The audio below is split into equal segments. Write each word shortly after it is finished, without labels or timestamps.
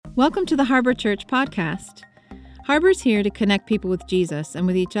Welcome to the Harbor Church podcast. Harbor's here to connect people with Jesus and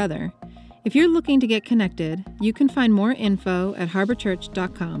with each other. If you're looking to get connected, you can find more info at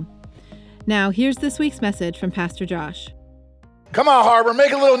harborchurch.com. Now, here's this week's message from Pastor Josh. Come on, Harbor,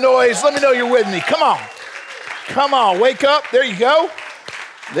 make a little noise. Let me know you're with me. Come on. Come on, wake up. There you go.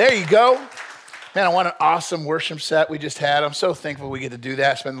 There you go. Man, what an awesome worship set we just had. I'm so thankful we get to do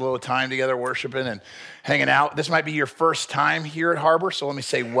that, spend a little time together worshiping and hanging out. This might be your first time here at Harbor, so let me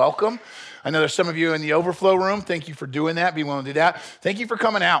say welcome. I know there's some of you in the overflow room. Thank you for doing that, being willing to do that. Thank you for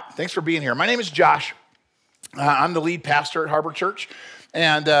coming out. Thanks for being here. My name is Josh. I'm the lead pastor at Harbor Church,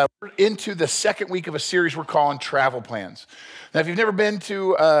 and we're into the second week of a series we're calling Travel Plans. Now, if you've never been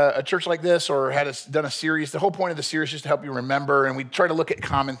to a church like this or done a series, the whole point of the series is just to help you remember, and we try to look at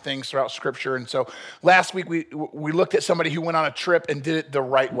common things throughout Scripture. And so last week, we looked at somebody who went on a trip and did it the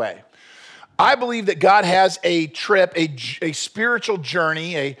right way. I believe that God has a trip, a spiritual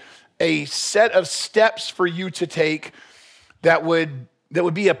journey, a set of steps for you to take that would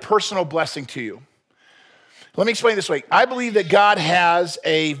be a personal blessing to you. Let me explain this way. I believe that God has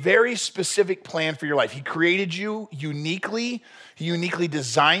a very specific plan for your life. He created you uniquely. He uniquely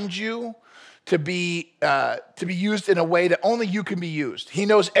designed you to be used in a way that only you can be used. He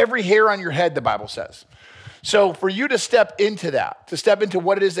knows every hair on your head, the Bible says. So for you to step into that, to step into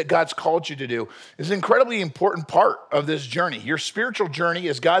what it is that God's called you to do, is an incredibly important part of this journey. Your spiritual journey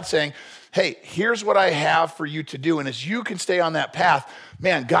is God saying, hey, here's what I have for you to do. And as you can stay on that path,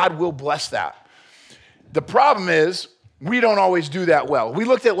 man, God will bless that. The problem is we don't always do that well.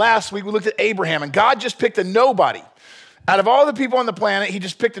 Last week, we looked at Abraham, and God just picked a nobody. Out of all the people on the planet, he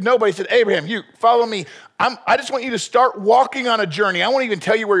just picked a nobody. He said, Abraham, you follow me. I just want you to start walking on a journey. I won't even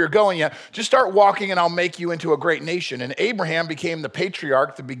tell you where you're going yet. Just start walking, and I'll make you into a great nation. And Abraham became the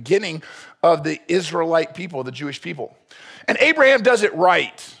patriarch, the beginning of the Israelite people, the Jewish people. And Abraham does it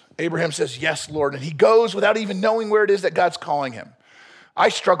right. Abraham says, yes, Lord. And he goes without even knowing where it is that God's calling him. I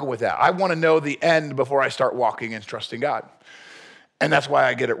struggle with that. I want to know the end before I start walking and trusting God. And that's why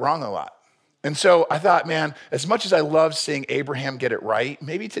I get it wrong a lot. And so I thought, man, as much as I love seeing Abraham get it right,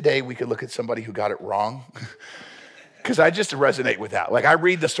 maybe today we could look at somebody who got it wrong. Because I just resonate with that. Like I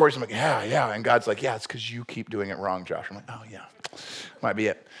read the stories, I'm like, yeah. And God's like, yeah, it's because you keep doing it wrong, Josh. I'm like, oh yeah, might be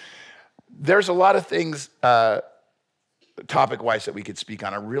it. There's a lot of things topic-wise that we could speak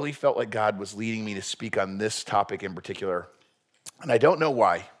on. I really felt like God was leading me to speak on this topic in particular. And I don't know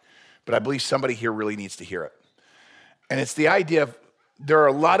why, but I believe somebody here really needs to hear it. And it's the idea of there are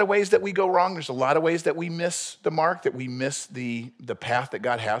a lot of ways that we go wrong. There's a lot of ways that we miss the mark, that we miss the path that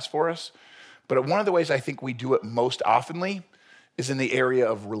God has for us. But one of the ways I think we do it most oftenly is in the area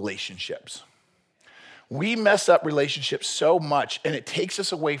of relationships. We mess up relationships so much, and it takes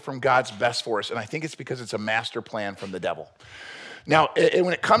us away from God's best for us. And I think it's because it's a master plan from the devil. Now,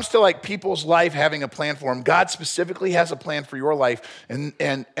 when it comes to like people's life having a plan for them, God specifically has a plan for your life. And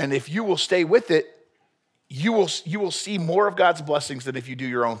if you will stay with it, you will see more of God's blessings than if you do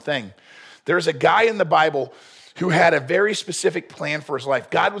your own thing. There's a guy in the Bible who had a very specific plan for his life.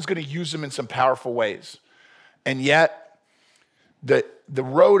 God was going to use him in some powerful ways. And yet, the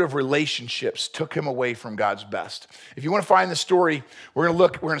road of relationships took him away from God's best. If you want to find the story, we're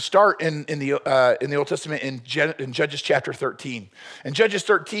going to start in the Old Testament in Judges chapter 13. In Judges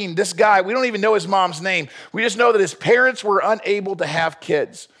 13, this guy, we don't even know his mom's name. We just know that his parents were unable to have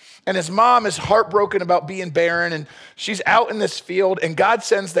kids. And his mom is heartbroken about being barren, and she's out in this field, and God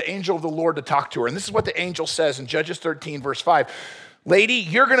sends the angel of the Lord to talk to her. And this is what the angel says in Judges 13, verse 5. Lady,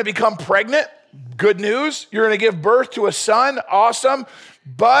 you're going to become pregnant. Good news. You're going to give birth to a son. Awesome.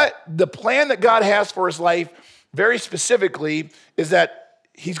 But the plan that God has for his life, very specifically, is that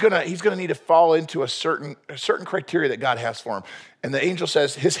he's going to need to fall into a certain criteria that God has for him. And the angel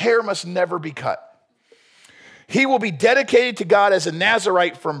says his hair must never be cut. He will be dedicated to God as a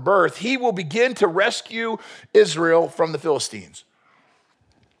Nazirite from birth. He will begin to rescue Israel from the Philistines.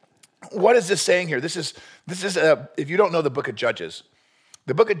 What is this saying here? This is if you don't know the book of Judges,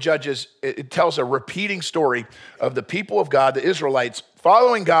 the book of Judges, it tells a repeating story of the people of God, the Israelites,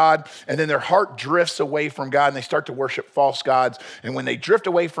 following God, and then their heart drifts away from God, and they start to worship false gods. And when they drift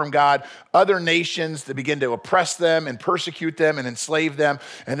away from God, other nations, they begin to oppress them and persecute them and enslave them.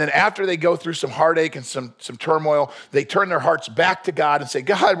 And then after they go through some heartache and some turmoil, they turn their hearts back to God and say,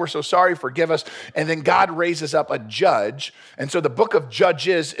 God, we're so sorry, forgive us. And then God raises up a judge. And so the book of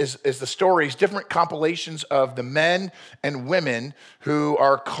Judges is the stories, different compilations of the men and women who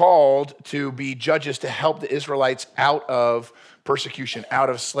are called to be judges to help the Israelites out of persecution, out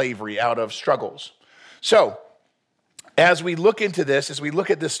of slavery, out of struggles. So, as we look into this, as we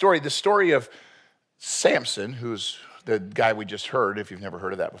look at this story, the story of Samson, who's the guy we just heard, if you've never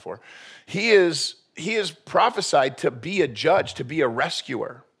heard of that before, he is prophesied to be a judge, to be a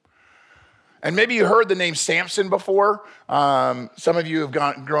rescuer. And maybe you heard the name Samson before. Some of you have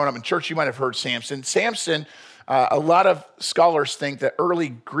grown up in church, you might have heard Samson. Samson, a lot of scholars think that early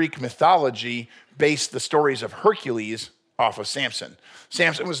Greek mythology based the stories of Hercules off of Samson.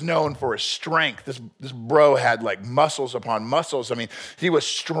 Samson was known for his strength. This bro had like muscles upon muscles. I mean, he was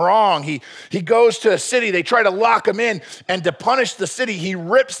strong. He goes to a city. They try to lock him in, and to punish the city, he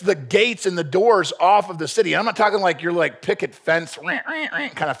rips the gates and the doors off of the city. And I'm not talking like your like picket fence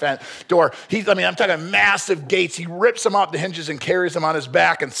kind of fence door. I'm talking massive gates. He rips them off the hinges and carries them on his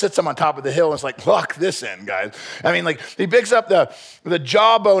back and sits them on top of the hill. And it's like, lock this in, guys. I mean, like he picks up the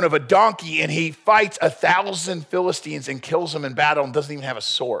jawbone of a donkey and he fights 1,000 Philistines and kills them in battle and doesn't even have a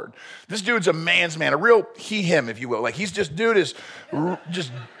sword. This dude's a man's man, a real him, if you will. Like dude is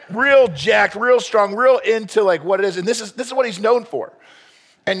just real jacked, real strong, real into like what it is. And this is what he's known for.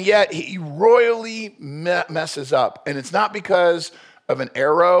 And yet he royally messes up. And it's not because of an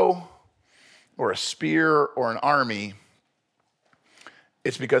arrow or a spear or an army.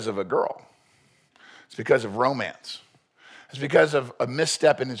 It's because of a girl. It's because of romance. It's because of a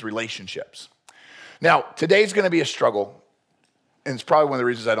misstep in his relationships. Now, today's going to be a struggle. And it's probably one of the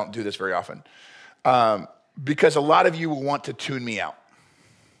reasons I don't do this very often. Because a lot of you will want to tune me out.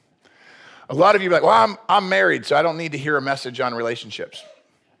 A lot of you are like, well, I'm married, so I don't need to hear a message on relationships.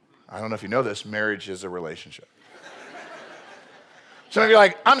 I don't know if you know this, marriage is a relationship. Some of you are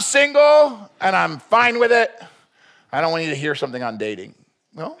like, I'm single and I'm fine with it. I don't want you to hear something on dating.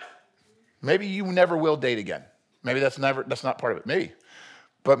 Well, maybe you never will date again. Maybe that's not part of it, maybe.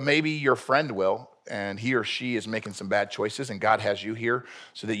 But maybe your friend will, and he or she is making some bad choices, and God has you here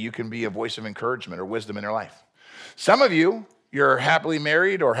so that you can be a voice of encouragement or wisdom in their life. Some of you, you're happily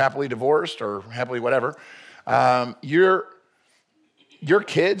married or happily divorced or happily whatever. Your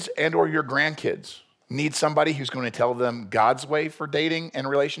kids and or your grandkids need somebody who's going to tell them God's way for dating and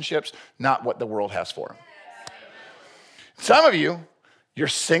relationships, not what the world has for them. Some of you, you're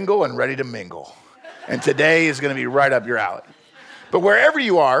single and ready to mingle, and today is going to be right up your alley. But wherever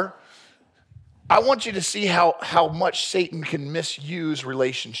you are, I want you to see how much Satan can misuse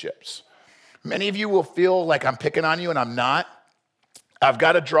relationships. Many of you will feel like I'm picking on you, and I'm not. I've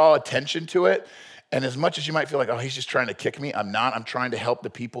got to draw attention to it. And as much as you might feel like, oh, he's just trying to kick me, I'm not. I'm trying to help the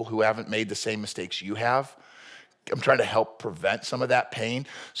people who haven't made the same mistakes you have. I'm trying to help prevent some of that pain.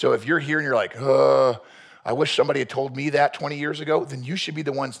 So if you're here and you're like, I wish somebody had told me that 20 years ago, then you should be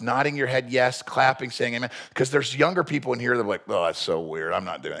the ones nodding your head yes, clapping, saying amen. Because there's younger people in here that are like, oh, that's so weird. I'm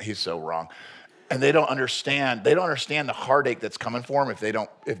not doing it. He's so wrong. And they don't understand the heartache that's coming for them if they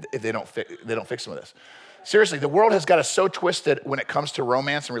don't fix some of this. Seriously, the world has got us so twisted when it comes to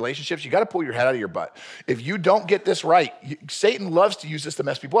romance and relationships. You got to pull your head out of your butt. If you don't get this right, Satan loves to use this to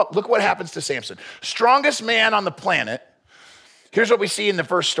mess people up. Look what happens to Samson. Strongest man on the planet. Here's what we see in the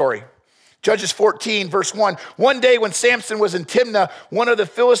first story. Judges 14, verse 1. One day when Samson was in Timnah, one of the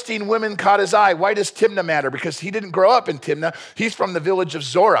Philistine women caught his eye. Why does Timnah matter? Because he didn't grow up in Timnah. He's from the village of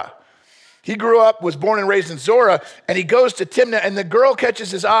Zorah. He grew up, was born and raised in Zorah, and he goes to Timnah, and the girl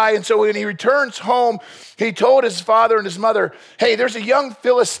catches his eye. And so when he returns home, he told his father and his mother, hey, there's a young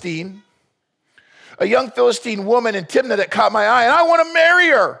Philistine woman in Timnah that caught my eye, and I want to marry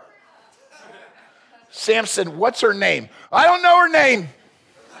her. Samson, what's her name? I don't know her name,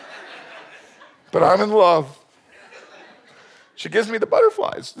 but I'm in love. She gives me the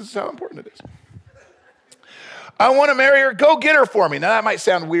butterflies. This is how important it is. I want to marry her. Go get her for me. Now, that might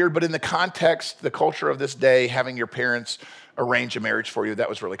sound weird, but in the context, the culture of this day, having your parents arrange a marriage for you, that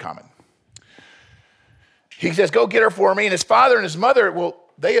was really common. He says, go get her for me. And his father and his mother, well,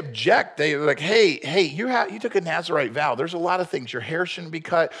 they object. They're like, hey, you took a Nazirite vow. There's a lot of things. Your hair shouldn't be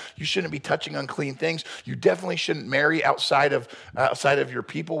cut. You shouldn't be touching unclean things. You definitely shouldn't marry outside of your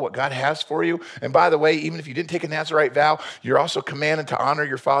people, what God has for you. And by the way, even if you didn't take a Nazirite vow, you're also commanded to honor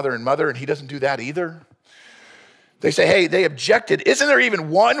your father and mother, and he doesn't do that either. They say, hey, they objected. Isn't there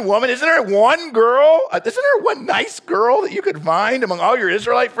even one woman? Isn't there one girl? Isn't there one nice girl that you could find among all your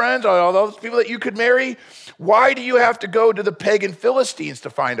Israelite friends, all those people that you could marry? Why do you have to go to the pagan Philistines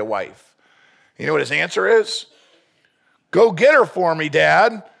to find a wife? You know what his answer is? Go get her for me,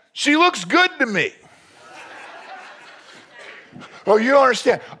 Dad. She looks good to me. Oh, you don't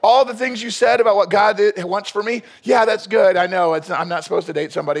understand. All the things you said about what God wants for me, yeah, that's good. I know I'm not supposed to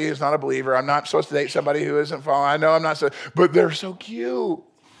date somebody who's not a believer. I'm not supposed to date somebody who isn't following. I know I'm not supposed, but they're so cute.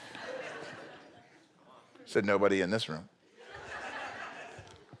 Said nobody in this room.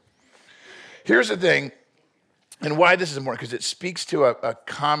 Here's the thing. And why this is important, because it speaks to a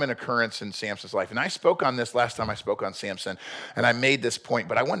common occurrence in Samson's life. And I spoke on this last time I spoke on Samson, and I made this point,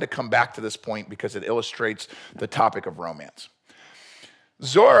 but I wanted to come back to this point because it illustrates the topic of romance.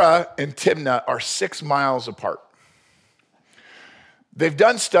 Zorah and Timnah are 6 miles apart. They've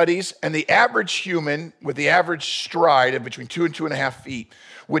done studies, and the average human with the average stride of between 2 and 2.5 feet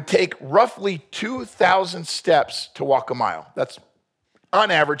would take roughly 2,000 steps to walk a mile. That's on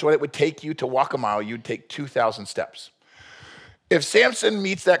average what it would take you to walk a mile. You'd take 2,000 steps. If Samson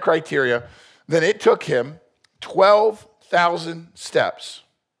meets that criteria, then it took him 12,000 steps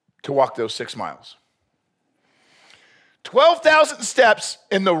to walk those 6 miles. 12,000 steps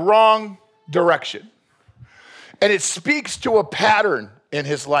in the wrong direction. And it speaks to a pattern in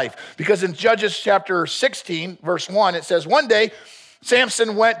his life. Because in Judges chapter 16, verse 1, it says, one day,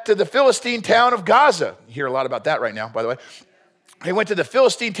 Samson went to the Philistine town of Gaza. You hear a lot about that right now, by the way. He went to the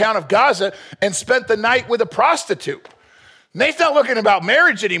Philistine town of Gaza and spent the night with a prostitute. Nate's not looking about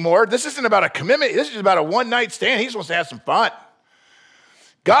marriage anymore. This isn't about a commitment. This is about a one-night stand. He just wants to have some fun.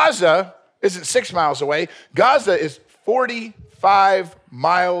 Gaza isn't 6 miles away. Gaza is 45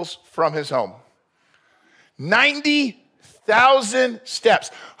 miles from his home. 90,000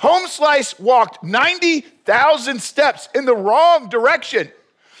 steps. Home Slice walked 90,000 steps in the wrong direction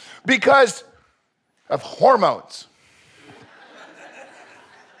because of hormones.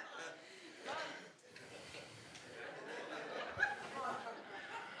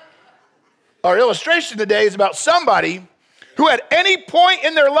 Our illustration today is about somebody who at any point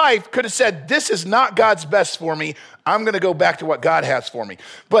in their life could have said, this is not God's best for me. I'm going to go back to what God has for me.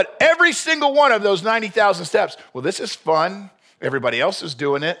 But every single one of those 90,000 steps, well, this is fun. Everybody else is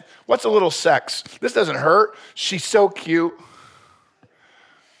doing it. What's a little sex? This doesn't hurt. She's so cute.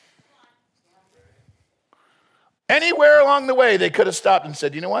 Anywhere along the way, they could have stopped and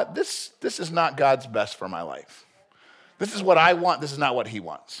said, you know what? This is not God's best for my life. This is what I want. This is not what he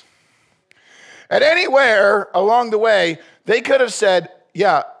wants. At anywhere along the way, they could have said,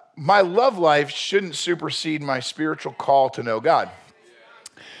 yeah, my love life shouldn't supersede my spiritual call to know God.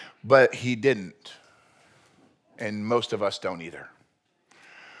 But he didn't. And most of us don't either.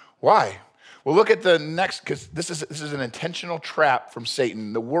 Why? Well, look at the next, because this is an intentional trap from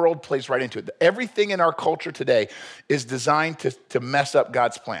Satan. The world plays right into it. Everything in our culture today is designed to mess up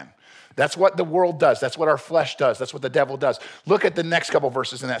God's plan. That's what the world does. That's what our flesh does. That's what the devil does. Look at the next couple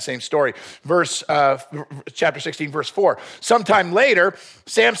verses in that same story. Chapter 16, verse 4. Sometime later,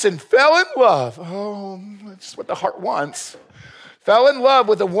 Samson fell in love. Oh, that's what the heart wants. Fell in love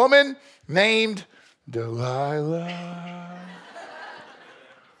with a woman named Delilah.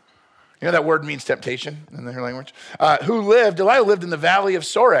 You know that word means temptation in their language? Delilah lived in the valley of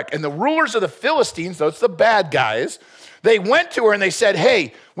Sorek. And the rulers of the Philistines, those the bad guys, they went to her and they said,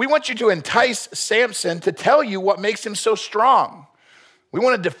 hey, we want you to entice Samson to tell you what makes him so strong. We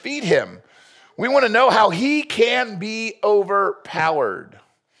want to defeat him. We want to know how he can be overpowered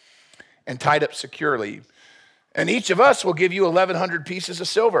and tied up securely. And each of us will give you 1,100 pieces of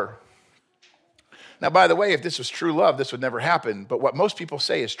silver. Now, by the way, if this was true love, this would never happen. But what most people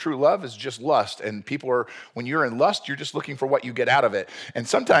say is true love is just lust. And when you're in lust, you're just looking for what you get out of it. And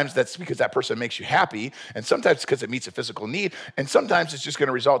sometimes that's because that person makes you happy. And sometimes it's because it meets a physical need. And sometimes it's just going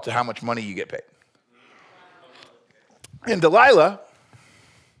to result to how much money you get paid. And Delilah,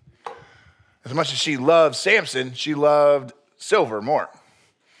 as much as she loved Samson, she loved silver more.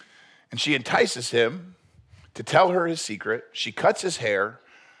 And she entices him to tell her his secret. She cuts his hair.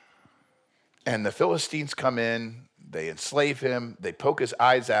 And the Philistines come in, they enslave him, they poke his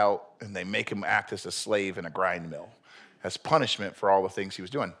eyes out, and they make him act as a slave in a grind mill as punishment for all the things he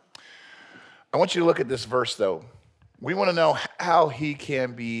was doing. I want you to look at this verse, though. We want to know how he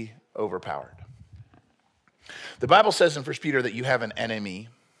can be overpowered. The Bible says in 1 Peter that you have an enemy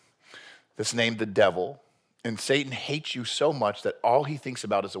that's named the devil, and Satan hates you so much that all he thinks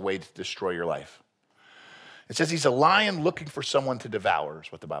about is a way to destroy your life. It says he's a lion looking for someone to devour,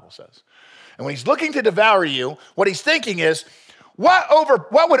 is what the Bible says. And when he's looking to devour you, what he's thinking is, what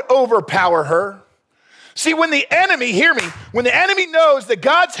would overpower her? See, when the enemy knows that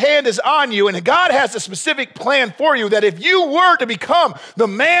God's hand is on you and God has a specific plan for you, that if you were to become the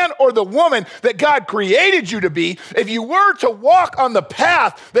man or the woman that God created you to be, if you were to walk on the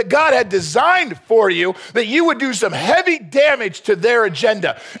path that God had designed for you, that you would do some heavy damage to their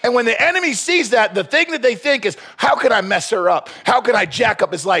agenda. And when the enemy sees that, the thing that they think is, how can I mess her up? How can I jack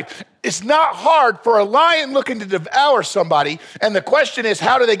up his life? It's not hard for a lion looking to devour somebody. And the question is,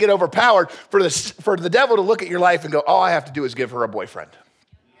 how do they get overpowered? For the devil to look at your life and go, all I have to do is give her a boyfriend.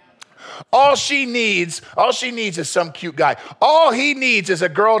 All she needs is some cute guy. All he needs is a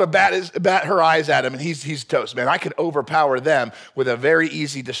girl to bat her eyes at him, and he's toast. Man, I can overpower them with a very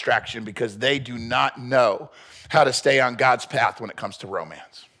easy distraction because they do not know how to stay on God's path when it comes to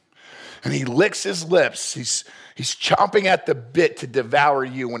romance. And he licks his lips. He's chomping at the bit to devour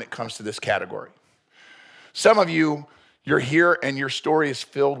you when it comes to this category. Some of you, you're here and your story is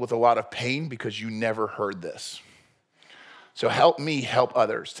filled with a lot of pain because you never heard this. So help me help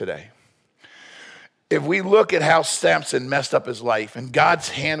others today. If we look at how Samson messed up his life, and God's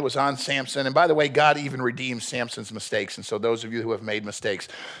hand was on Samson, and by the way, God even redeemed Samson's mistakes. And so those of you who have made mistakes,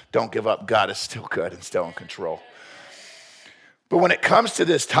 don't give up. God is still good and still in control. But when it comes to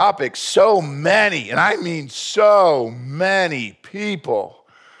this topic, so many, and I mean so many people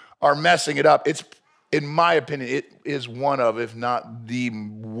are messing it up. It's, in my opinion, it is one of, if not the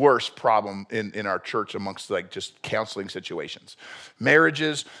worst problem in our church amongst like just counseling situations.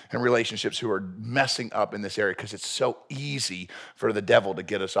 Marriages and relationships who are messing up in this area because it's so easy for the devil to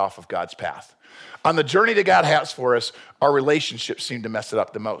get us off of God's path. On the journey that God has for us, our relationships seem to mess it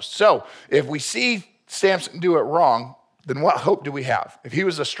up the most. So if we see Samson do it wrong, then what hope do we have? If he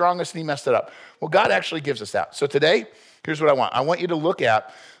was the strongest and he messed it up, well, God actually gives us that. So today, here's what I want. I want you to look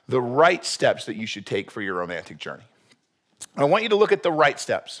at the right steps that you should take for your romantic journey. I want you to look at the right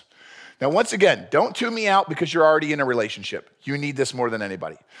steps. Now, once again, don't tune me out because you're already in a relationship. You need this more than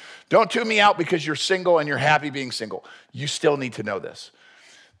anybody. Don't tune me out because you're single and you're happy being single. You still need to know this.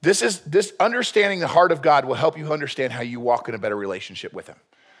 This understanding the heart of God will help you understand how you walk in a better relationship with him.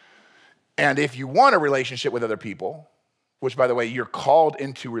 And if you want a relationship with other people, which, by the way, you're called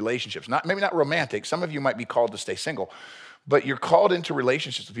into relationships, maybe not romantic. Some of you might be called to stay single, but you're called into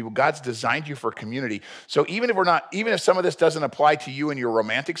relationships with people. God's designed you for community. So even if some of this doesn't apply to you in your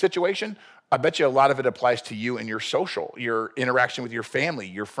romantic situation, I bet you a lot of it applies to you in your social, your interaction with your family,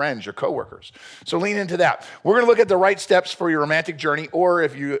 your friends, your coworkers. So lean into that. We're going to look at the right steps for your romantic journey, or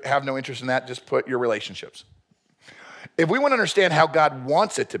if you have no interest in that, just put your relationships. If we want to understand how God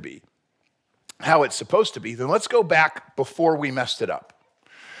wants it to be, how it's supposed to be, then let's go back before we messed it up.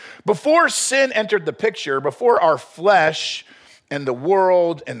 Before sin entered the picture, before our flesh and the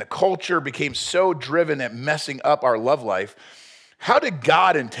world and the culture became so driven at messing up our love life, how did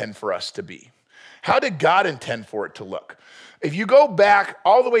God intend for us to be? How did God intend for it to look? If you go back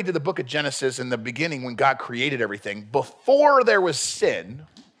all the way to the book of Genesis in the beginning when God created everything, before there was sin,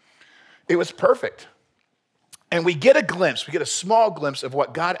 it was perfect. And we get a small glimpse of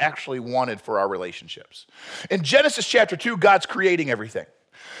what God actually wanted for our relationships. In Genesis chapter 2, God's creating everything.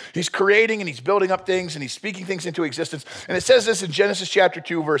 He's creating and he's building up things and he's speaking things into existence. And it says this in Genesis chapter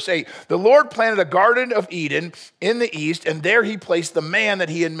 2, verse 8. The Lord planted a garden of Eden in the east, and there he placed the man that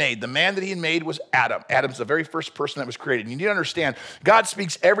he had made. The man that he had made was Adam. Adam's the very first person that was created. And you need to understand, God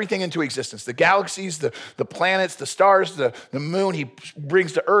speaks everything into existence. The galaxies, the planets, the stars, the moon. He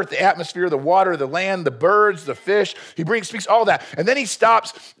brings the earth, the atmosphere, the water, the land, the birds, the fish. He speaks all that. And then he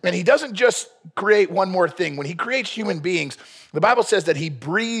stops, and he doesn't just create one more thing. When he creates human beings, the Bible says that he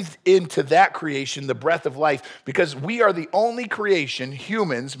breathed into that creation the breath of life, because we are the only creation,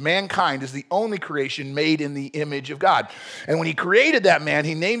 humans, mankind is the only creation made in the image of God. And when he created that man,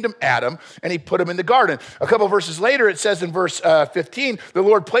 he named him Adam and he put him in the garden. A couple verses later, it says in verse 15, the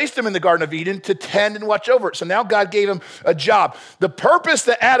Lord placed him in the Garden of Eden to tend and watch over it. So now God gave him a job. The purpose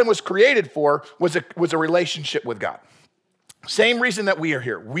that Adam was created for was a relationship with God. Same reason that we are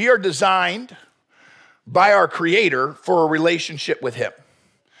here. We are designed by our Creator for a relationship with him.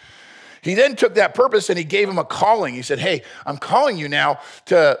 He then took that purpose and he gave him a calling. He said, hey, I'm calling you now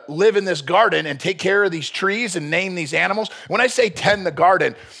to live in this garden and take care of these trees and name these animals. When I say tend the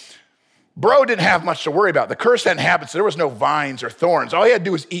garden, bro didn't have much to worry about. The curse hadn't happened, so there was no vines or thorns. All he had to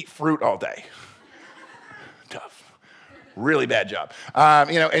do was eat fruit all day. Tough. Really bad job.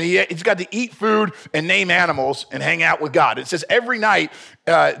 And he's got to eat food and name animals and hang out with God. It says every night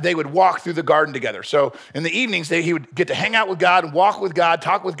they would walk through the garden together. So in the evenings, he would get to hang out with God and walk with God,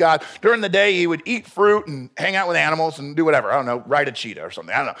 talk with God. During the day, he would eat fruit and hang out with animals and do whatever. I don't know, ride a cheetah or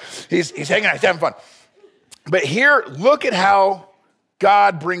something. I don't know. He's hanging out, he's having fun. But here, look at how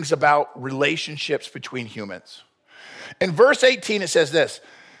God brings about relationships between humans. In verse 18, it says this.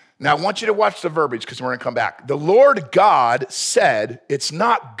 Now, I want you to watch the verbiage because we're going to come back. The Lord God said, it's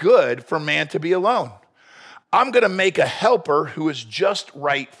not good for man to be alone. I'm going to make a helper who is just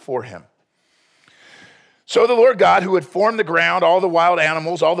right for him. So the Lord God, who had formed the ground, all the wild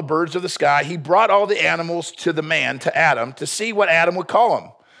animals, all the birds of the sky, he brought all the animals to the man, to Adam, to see what Adam would call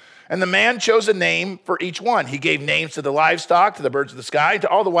them. And the man chose a name for each one. He gave names to the livestock, to the birds of the sky, to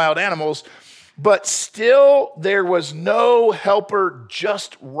all the wild animals. but still there was no helper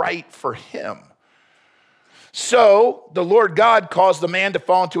just right for him. So the Lord God caused the man to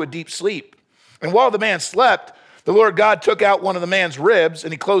fall into a deep sleep. And while the man slept, the Lord God took out one of the man's ribs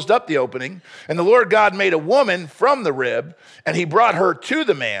and he closed up the opening. And the Lord God made a woman from the rib and he brought her to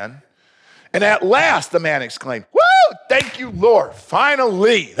the man. And at last the man exclaimed, "Woo, thank you, Lord.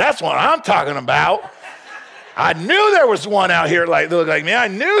 Finally, that's what I'm talking about. I knew there was one out here that looked like me. I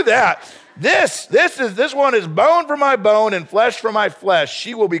knew that. This one is bone for my bone and flesh for my flesh.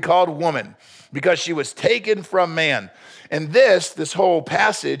 She will be called woman because she was taken from man." And this whole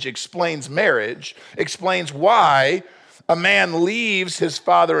passage explains marriage, explains why a man leaves his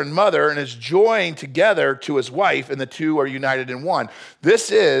father and mother and is joined together to his wife, and the two are united in one.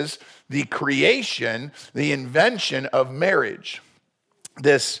 This is the creation, the invention of marriage.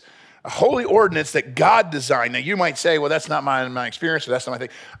 This holy ordinance that God designed. Now you might say, well, that's not my experience, or that's not my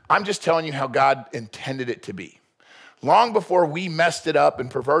thing. I'm just telling you how God intended it to be. Long before we messed it up and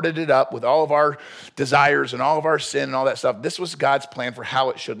perverted it up with all of our desires and all of our sin and all that stuff, this was God's plan for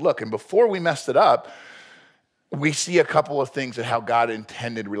how it should look. And before we messed it up, we see a couple of things of how God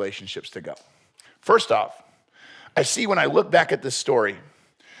intended relationships to go. First off, I see when I look back at this story,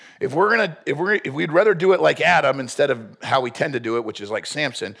 if we'd rather do it like Adam instead of how we tend to do it, which is like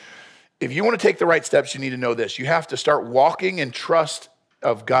Samson, if you want to take the right steps, you need to know this. You have to start walking in trust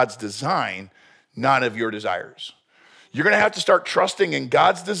of God's design, not of your desires. You're going to have to start trusting in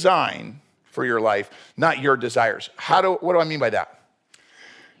God's design for your life, not your desires. What do I mean by that?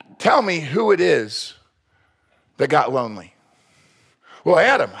 Tell me who it is that got lonely. Well,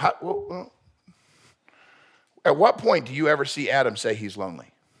 Adam. At what point do you ever see Adam say he's lonely?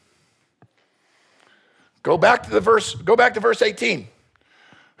 Go back to verse 18.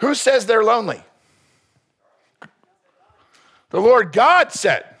 Who says they're lonely? The Lord God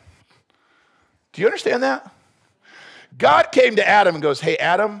said. Do you understand that? God came to Adam and goes, "Hey,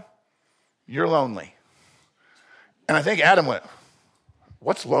 Adam, you're lonely." And I think Adam went,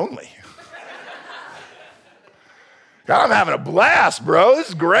 "What's lonely?" God, I'm having a blast, bro. This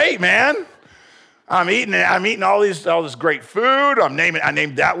is great, man. I'm eating all this great food. I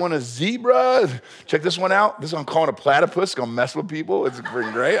named that one a zebra. Check this one out. This one I'm calling a platypus. It's gonna mess with people. It's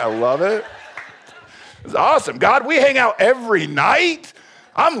pretty great. I love it. It's awesome. God, we hang out every night.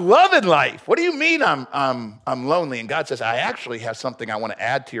 I'm loving life. What do you mean I'm lonely? And God says, I actually have something I want to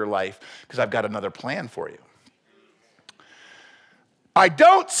add to your life because I've got another plan for you. I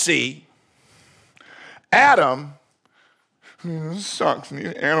don't see Adam, "This sucks, and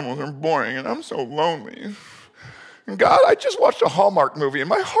these animals are boring, and I'm so lonely. And God, I just watched a Hallmark movie, and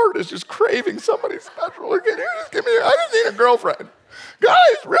my heart is just craving somebody special. Can you just give me, I just need a girlfriend. God,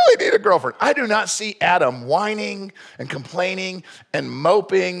 I just really need a girlfriend." I do not see Adam whining and complaining and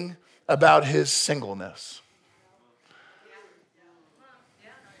moping about his singleness.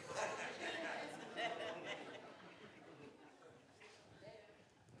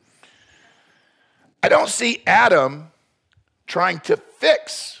 I don't see Adam trying to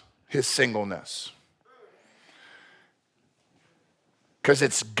fix his singleness. Because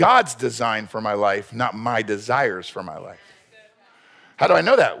it's God's design for my life, not my desires for my life. How do I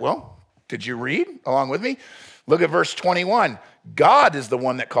know that? Well, did you read along with me? Look at verse 21. God is the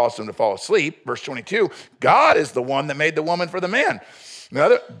one that caused him to fall asleep. Verse 22, God is the one that made the woman for the man.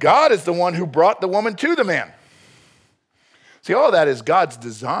 God is the one who brought the woman to the man. See, all of that is God's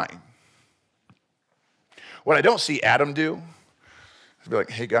design. What I don't see Adam do is be like,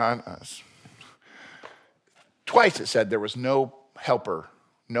 "Hey, God." Twice it said there was no helper,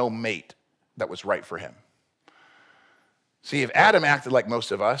 no mate that was right for him. See, if Adam acted like most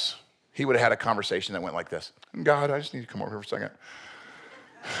of us, he would have had a conversation that went like this. "God, I just need to come over here for a second.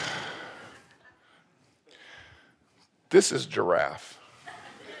 This is Giraffe.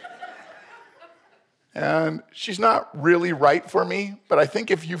 And she's not really right for me, but I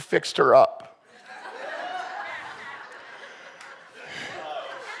think if you fixed her up."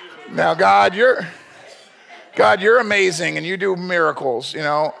 Now, God, you're amazing and you do miracles, you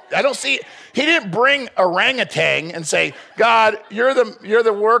know. I don't see, he didn't bring orangutan and say, "God, you're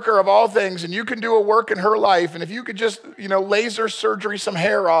the worker of all things and you can do a work in her life. And if you could just, laser surgery some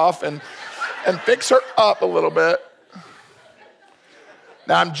hair off and fix her up a little bit."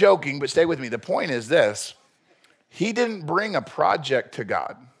 Now, I'm joking, but stay with me. The point is this. He didn't bring a project to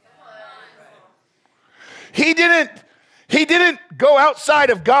God. He didn't go outside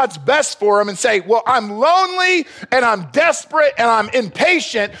of God's best for him and say, "Well, I'm lonely and I'm desperate and I'm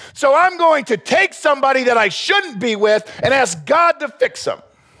impatient, so I'm going to take somebody that I shouldn't be with and ask God to fix them."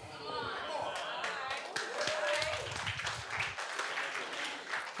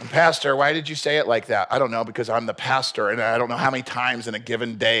 Pastor, why did you say it like that? I don't know, because I'm the pastor, and I don't know how many times in a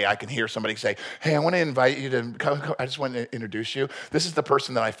given day I can hear somebody say, hey, I want to invite you to come. I just want to introduce you. This is the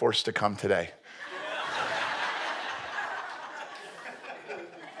person that I forced to come today.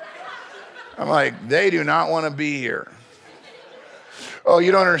 I'm like, they do not want to be here. Oh,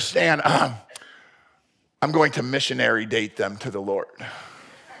 you don't understand. I'm going to missionary date them to the Lord.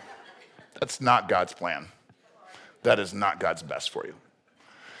 That's not God's plan. That is not God's best for you.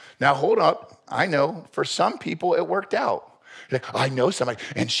 Now, hold up. I know for some people it worked out. Like, I know somebody,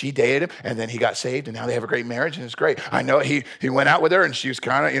 and she dated him, and then he got saved, and now they have a great marriage, and it's great. I know he went out with her, and she was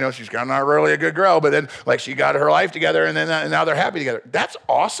kind of, she's kind of not really a good girl, but then like she got her life together, and then and now they're happy together. That's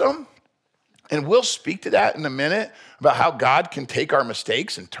awesome. And we'll speak to that in a minute about how God can take our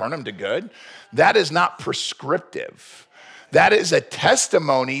mistakes and turn them to good. That is not prescriptive. That is a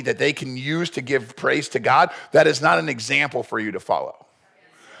testimony that they can use to give praise to God. That is not an example for you to follow.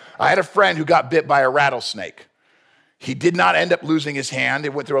 I had a friend who got bit by a rattlesnake. He did not end up losing his hand. He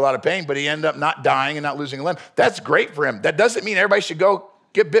went through a lot of pain, but he ended up not dying and not losing a limb. That's great for him. That doesn't mean everybody should go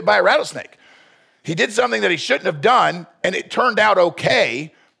get bit by a rattlesnake. He did something that he shouldn't have done, and it turned out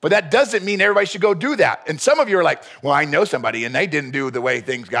okay, but that doesn't mean everybody should go do that. And some of you are like, well, I know somebody, and they didn't do the way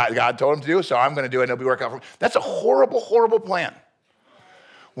things God told them to do, so I'm going to do it, and it'll be work out for me. That's a horrible, horrible plan.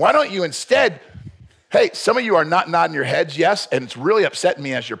 Why don't you instead... Hey, some of you are not nodding your heads, yes, and it's really upsetting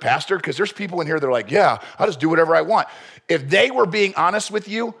me as your pastor because there's people in here that are like, yeah, I'll just do whatever I want. If they were being honest with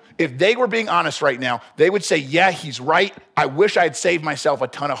you, if they were being honest right now, they would say, yeah, he's right. I wish I'd saved myself a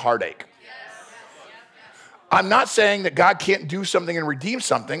ton of heartache. Yes. I'm not saying that God can't do something and redeem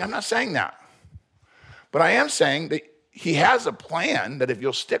something. I'm not saying that. But I am saying that he has a plan that if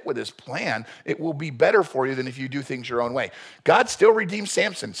you'll stick with his plan, it will be better for you than if you do things your own way. God still redeemed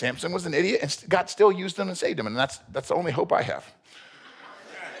Samson. Samson was an idiot, and God still used him and saved him, and that's the only hope I have.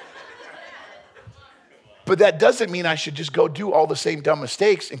 But that doesn't mean I should just go do all the same dumb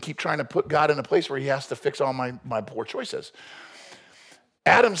mistakes and keep trying to put God in a place where he has to fix all my poor choices.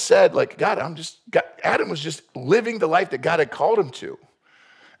 Adam said, Adam was just living the life that God had called him to.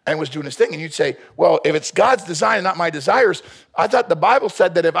 And was doing his thing. And you'd say, well, if it's God's design and not my desires, I thought the Bible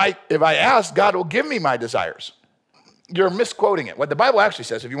said that if I ask, God will give me my desires. You're misquoting it. What the Bible actually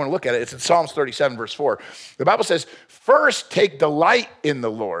says, if you want to look at it, it's in Psalms 37, verse 4. The Bible says, first take delight in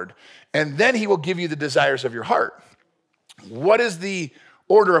the Lord, and then he will give you the desires of your heart. What is the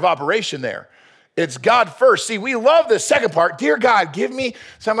order of operation there? It's God first. See, we love the second part. Dear God, give me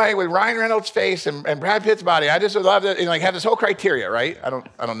somebody with Ryan Reynolds' face and Brad Pitt's body. I just would love to have this whole criteria, right? I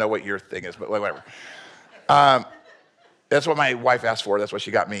don't know what your thing is, but whatever. That's what my wife asked for. That's what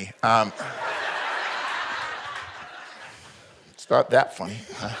she got me. It's not that funny.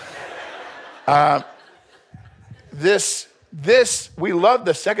 We love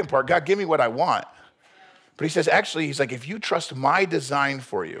the second part. God, give me what I want. But he says, actually, he's like, if you trust my design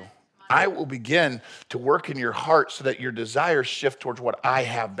for you, I will begin to work in your heart so that your desires shift towards what I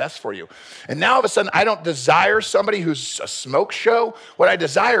have best for you. And now all of a sudden, I don't desire somebody who's a smoke show. What I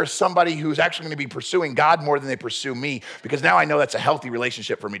desire is somebody who's actually going to be pursuing God more than they pursue me, because now I know that's a healthy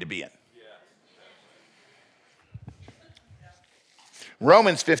relationship for me to be in.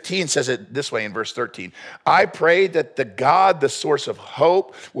 Romans 15 says it this way in verse 13. I pray that the God, the source of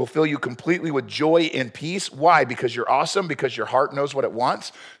hope, will fill you completely with joy and peace. Why? Because you're awesome? Because your heart knows what it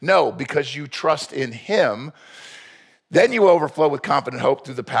wants? No, because you trust in him. Then you will overflow with confident hope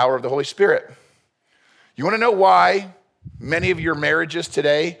through the power of the Holy Spirit. You want to know why many of your marriages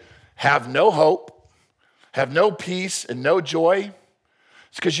today have no hope, have no peace, and no joy?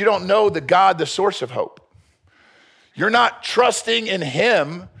 It's because you don't know the God, the source of hope. You're not trusting in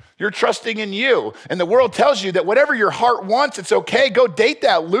him, you're trusting in you. And the world tells you that whatever your heart wants, it's okay. Go date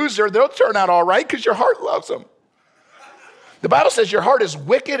that loser. They'll turn out all right because your heart loves them. The Bible says your heart is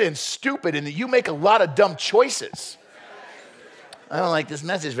wicked and stupid and that you make a lot of dumb choices. I don't like this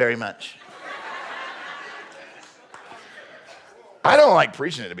message very much. I don't like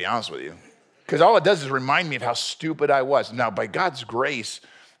preaching it, to be honest with you, because all it does is remind me of how stupid I was. Now, by God's grace,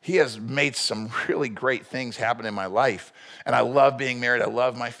 he has made some really great things happen in my life. And I love being married. I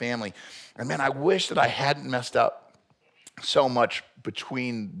love my family. And man, I wish that I hadn't messed up so much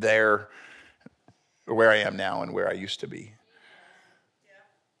between where I am now and where I used to be.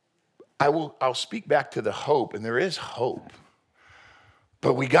 I'll speak back to the hope, and there is hope.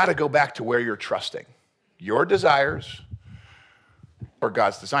 But we got to go back to where you're trusting. Your desires or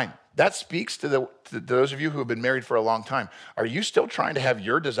God's design. That speaks to those of you who have been married for a long time. Are you still trying to have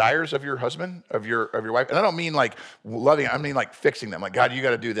your desires of your husband, of your wife? And I don't mean like loving, I mean like fixing them. Like, God, you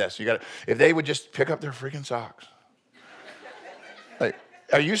got to do this. If they would just pick up their freaking socks. Like,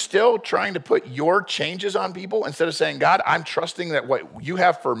 Are you still trying to put your changes on people instead of saying, God, I'm trusting that what you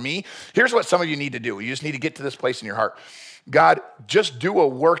have for me? Here's what some of you need to do. You just need to get to this place in your heart. God, just do a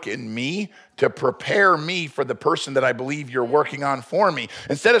work in me to prepare me for the person that I believe you're working on for me.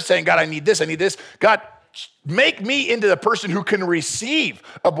 Instead of saying, God, I need this. God, make me into the person who can receive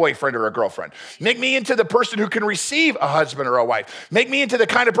a boyfriend or a girlfriend. Make me into the person who can receive a husband or a wife. Make me into the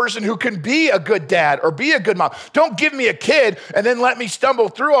kind of person who can be a good dad or be a good mom. Don't give me a kid and then let me stumble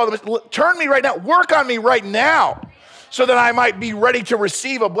through all of this. Turn me right now. Work on me right now so that I might be ready to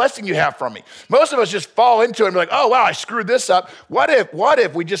receive a blessing you have from me. Most of us just fall into it and be like, oh, wow, I screwed this up. What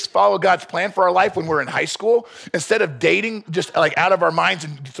if we just follow God's plan for our life when we're in high school? Instead of dating just like out of our minds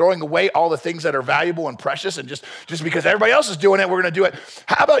and throwing away all the things that are valuable and precious and just because everybody else is doing it, we're going to do it.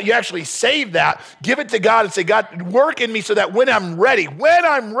 How about you actually save that, give it to God and say, God, work in me so that when I'm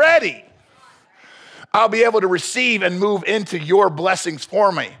ready, I'll be able to receive and move into your blessings for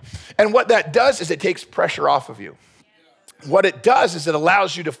me. And what that does is it takes pressure off of you. What it does is it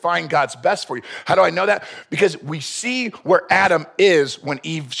allows you to find God's best for you. How do I know that? Because we see where Adam is when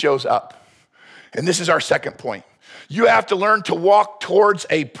Eve shows up. And this is our second point. You have to learn to walk towards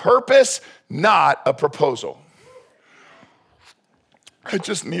a purpose, not a proposal. I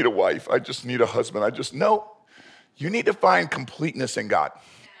just need a wife. I just need a husband. No. You need to find completeness in God.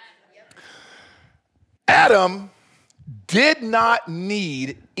 Adam did not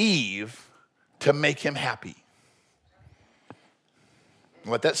need Eve to make him happy.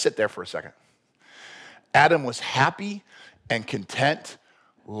 Let that sit there for a second. Adam was happy and content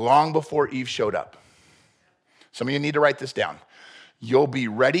long before Eve showed up. Some of you need to write this down. You'll be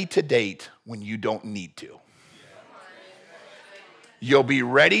ready to date when you don't need to. You'll be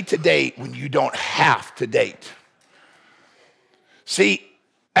ready to date when you don't have to date. See,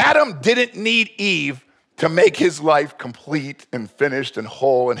 Adam didn't need Eve to make his life complete and finished and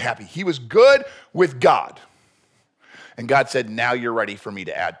whole and happy. He was good with God. And God said, now you're ready for me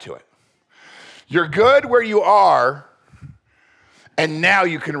to add to it. You're good where you are, and now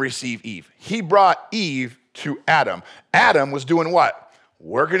you can receive Eve. He brought Eve to Adam. Adam was doing what?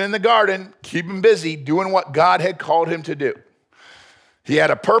 Working in the garden, keeping busy, doing what God had called him to do. He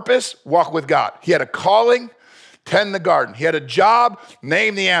had a purpose, walk with God. He had a calling, tend the garden. He had a job,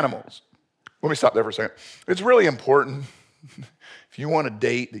 name the animals. Let me stop there for a second. It's really important, if you want to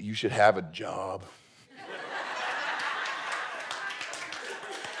date, that you should have a job.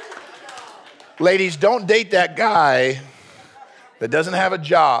 Ladies, don't date that guy that doesn't have a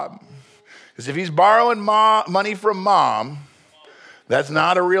job. Because if he's borrowing money from mom, that's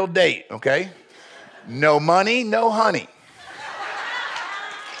not a real date, okay? No money, no honey.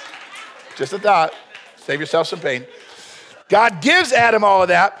 Just a thought. Save yourself some pain. God gives Adam all of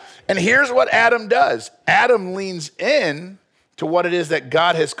that, and here's what Adam does. Adam leans in to what it is that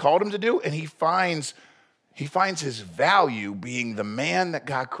God has called him to do, and he finds his value being the man that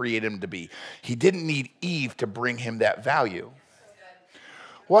God created him to be. He didn't need Eve to bring him that value.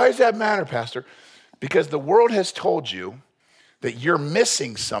 Why does that matter, Pastor? Because the world has told you that you're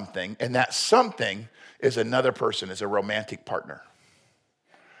missing something, and that something is another person, is a romantic partner.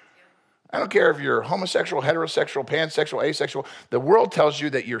 I don't care if you're homosexual, heterosexual, pansexual, asexual. The world tells you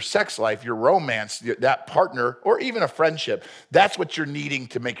that your sex life, your romance, that partner, or even a friendship, that's what you're needing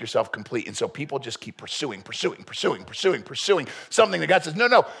to make yourself complete. And so people just keep pursuing something that God says,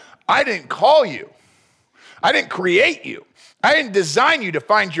 no, I didn't call you. I didn't create you. I didn't design you to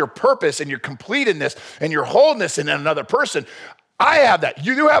find your purpose and your completeness and your wholeness in another person. I have that.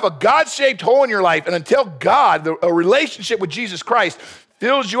 You do have a God-shaped hole in your life, and until God, a relationship with Jesus Christ,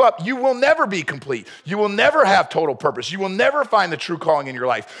 fills you up, you will never be complete. You will never have total purpose. You will never find the true calling in your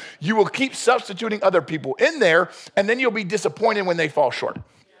life. You will keep substituting other people in there, and then you'll be disappointed when they fall short.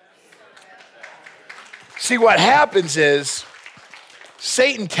 See, what happens is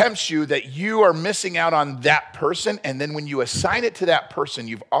Satan tempts you that you are missing out on that person, and then when you assign it to that person,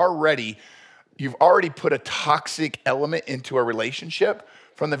 you've already put a toxic element into a relationship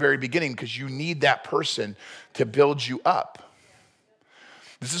from the very beginning, because you need that person to build you up.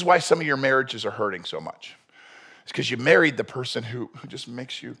 This is why some of your marriages are hurting so much. It's because you married the person who just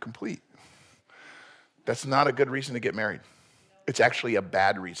makes you complete. That's not a good reason to get married. It's actually a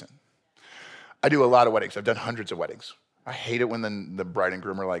bad reason. I do a lot of weddings. I've done hundreds of weddings. I hate it when the bride and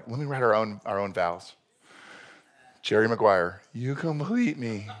groom are like, let me write our own vows. Jerry Maguire, you complete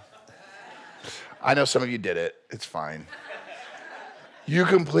me. I know some of you did it. It's fine. You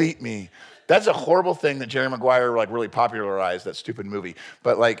complete me. That's a horrible thing that Jerry Maguire like really popularized, that stupid movie.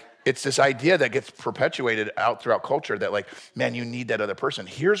 But like, it's this idea that gets perpetuated out throughout culture that like, man, you need that other person.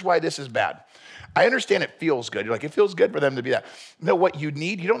 Here's why this is bad. I understand it feels good. You're like, it feels good for them to be that. No, what you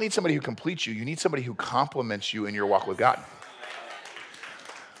don't need somebody who completes you. You need somebody who complements you in your walk with God.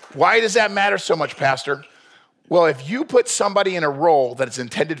 Why does that matter so much, Pastor? Well, if you put somebody in a role that is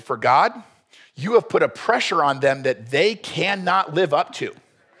intended for God, you have put a pressure on them that they cannot live up to.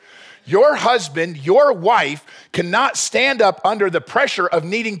 Your husband, your wife cannot stand up under the pressure of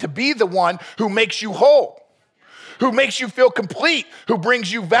needing to be the one who makes you whole, who makes you feel complete, who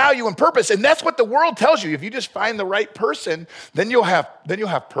brings you value and purpose. And that's what the world tells you. If you just find the right person, then you'll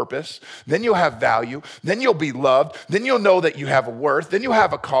have purpose, then you'll have value, then you'll be loved, then you'll know that you have a worth, then you'll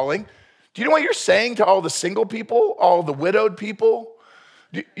have a calling. Do you know what you're saying to all the single people, all the widowed people?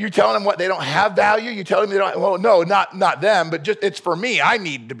 You're telling them what they don't have value? You're telling them they don't, well, no, not them, but just it's for me. I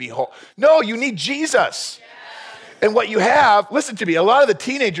need to be whole. No, you need Jesus. And what you have, listen to me, a lot of the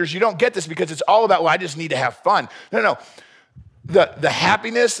teenagers, you don't get this because it's all about, well, I just need to have fun. No. The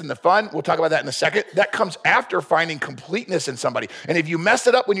happiness and the fun, we'll talk about that in a second, that comes after finding completeness in somebody. And if you mess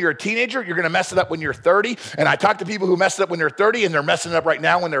it up when you're a teenager, you're gonna mess it up when you're 30. And I talk to people who messed it up when they're 30 and they're messing it up right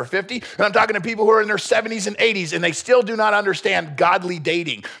now when they're 50. And I'm talking to people who are in their 70s and 80s and they still do not understand godly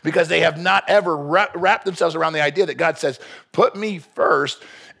dating because they have not ever wrapped themselves around the idea that God says, put me first,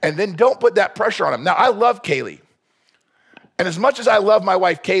 and then don't put that pressure on them. Now, I love Kaylee. And as much as I love my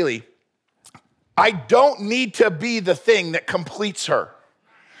wife, Kaylee, I don't need to be the thing that completes her.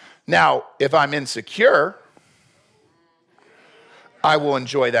 Now, if I'm insecure, I will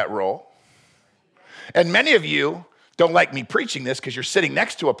enjoy that role. And many of you don't like me preaching this because you're sitting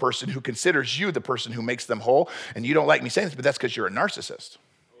next to a person who considers you the person who makes them whole, and you don't like me saying this, but that's because you're a narcissist.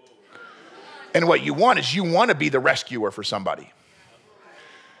 And what you want is you want to be the rescuer for somebody.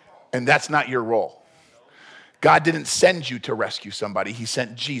 And that's not your role. God didn't send you to rescue somebody. He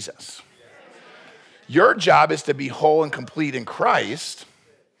sent Jesus. Your job is to be whole and complete in Christ.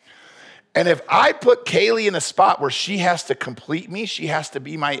 And if I put Kaylee in a spot where she has to complete me, she has to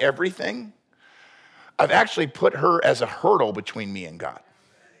be my everything, I've actually put her as a hurdle between me and God.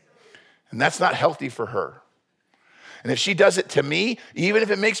 And that's not healthy for her. And if she does it to me, even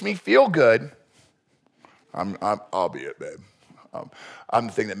if it makes me feel good, I'll be it, babe. I'm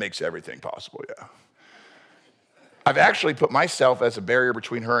the thing that makes everything possible, yeah. I've actually put myself as a barrier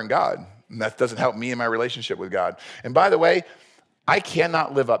between her and God. And that doesn't help me in my relationship with God. And by the way, I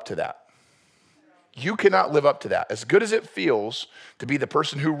cannot live up to that. You cannot live up to that. As good as it feels to be the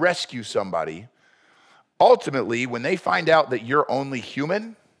person who rescues somebody, ultimately, when they find out that you're only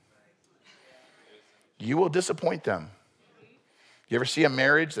human, you will disappoint them. You ever see a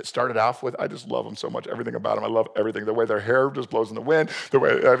marriage that started off with, I just love them so much, everything about them, I love everything, the way their hair just blows in the wind, the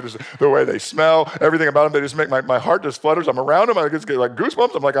way they smell, everything about them, they just make my heart just flutters. I'm around them, I just get like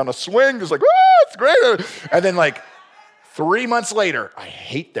goosebumps, I'm like on a swing, just like, oh, it's great. And then like 3 months later, I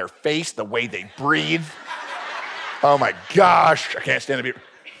hate their face, the way they breathe. Oh my gosh, I can't stand to be.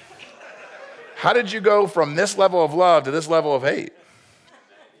 How did you go from this level of love to this level of hate?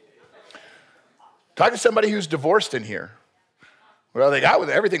 Talk to somebody who's divorced in here. Well, they got with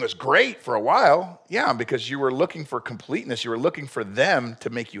it. Everything was great for a while. Yeah, because you were looking for completeness. You were looking for them to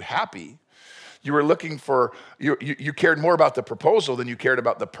make you happy. You were looking for, you cared more about the proposal than you cared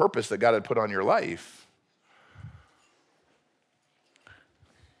about the purpose that God had put on your life.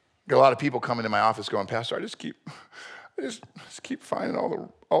 Got a lot of people coming to my office going, Pastor, I just keep finding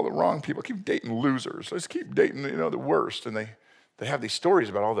all the wrong people. I keep dating losers. I just keep dating, the worst. And they have these stories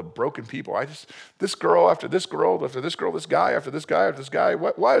about all the broken people. This girl after this girl, after this girl, this guy, after this guy, after this guy.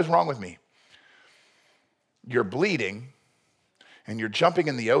 Why is wrong with me? You're bleeding and you're jumping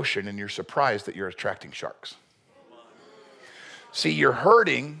in the ocean and you're surprised that you're attracting sharks. See, you're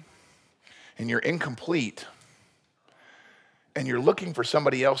hurting and you're incomplete and you're looking for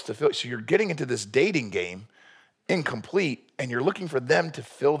somebody else to fill. So you're getting into this dating game, incomplete, and you're looking for them to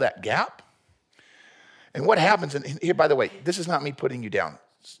fill that gap. And what happens, and here, by the way, this is not me putting you down.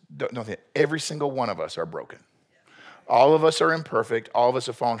 Don't think, every single one of us are broken. All of us are imperfect. All of us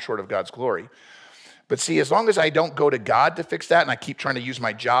have fallen short of God's glory. But see, as long as I don't go to God to fix that, and I keep trying to use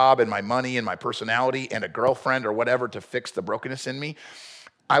my job and my money and my personality and a girlfriend or whatever to fix the brokenness in me,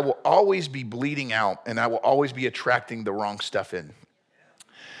 I will always be bleeding out and I will always be attracting the wrong stuff in.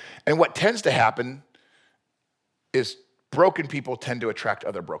 And what tends to happen is broken people tend to attract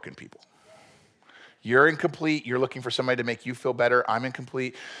other broken people. You're incomplete. You're looking for somebody to make you feel better. I'm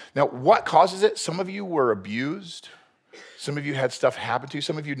incomplete. Now, what causes it? Some of you were abused. Some of you had stuff happen to you.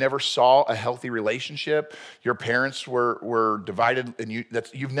 Some of you never saw a healthy relationship. Your parents were divided, and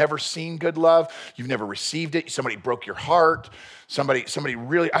you've never seen good love. You've never received it. Somebody broke your heart. Somebody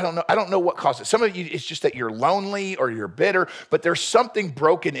really, I don't know what caused it. Some of you, it's just that you're lonely or you're bitter, but there's something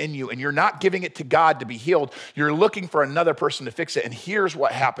broken in you, and you're not giving it to God to be healed. You're looking for another person to fix it, and here's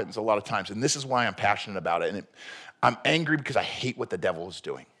what happens a lot of times, and this is why I'm passionate about it, and I'm angry because I hate what the devil is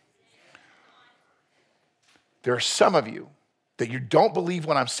doing. There are some of you that you don't believe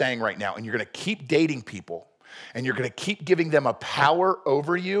what I'm saying right now, and you're going to keep dating people, and you're going to keep giving them a power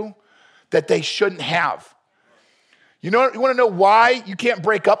over you that they shouldn't have. You want to know why you can't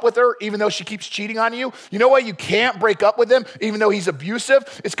break up with her even though she keeps cheating on you? You know why you can't break up with him even though he's abusive?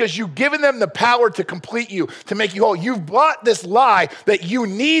 It's because you've given them the power to complete you, to make you whole. You've bought this lie that you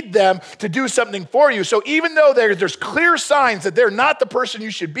need them to do something for you. So even though there's clear signs that they're not the person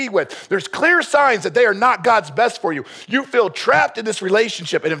you should be with, there's clear signs that they are not God's best for you, you feel trapped in this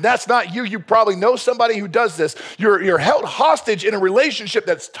relationship. And if that's not you, you probably know somebody who does this. You're held hostage in a relationship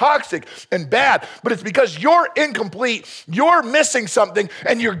that's toxic and bad, but it's because you're incomplete. You're missing something,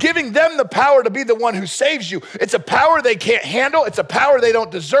 and you're giving them the power to be the one who saves you. It's a power they can't handle. It's a power they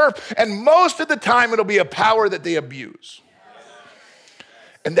don't deserve. And most of the time, it'll be a power that they abuse.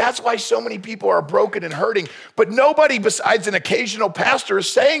 And that's why so many people are broken and hurting. But nobody besides an occasional pastor is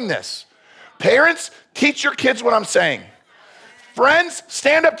saying this. Parents, teach your kids what I'm saying. Friends,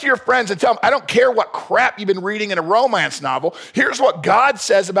 stand up to your friends and tell them, I don't care what crap you've been reading in a romance novel. Here's what God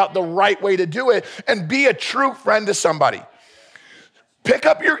says about the right way to do it, and be a true friend to somebody. Pick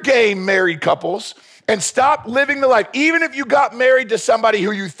up your game, married couples, and stop living the life. Even if you got married to somebody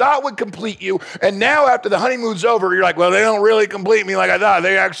who you thought would complete you, and now after the honeymoon's over, you're like, well, they don't really complete me like I thought.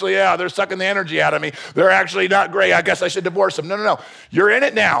 They actually, they're sucking the energy out of me. They're actually not great. I guess I should divorce them. No. You're in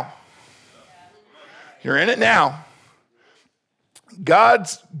it now. You're in it now. God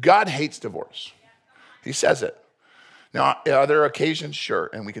hates divorce. He says it. Now, are there occasions? Sure,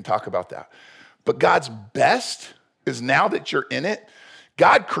 and we can talk about that. But God's best is now that you're in it.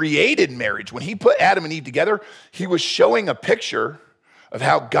 God created marriage. When he put Adam and Eve together, he was showing a picture of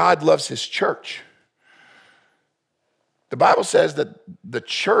how God loves his church. The Bible says that the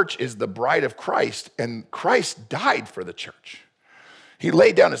church is the bride of Christ, and Christ died for the church. He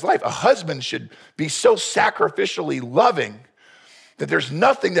laid down his life. A husband should be so sacrificially loving that there's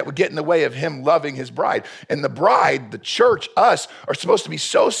nothing that would get in the way of him loving his bride. And the bride, the church, us, are supposed to be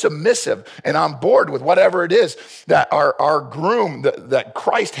so submissive and on board with whatever it is that our groom, that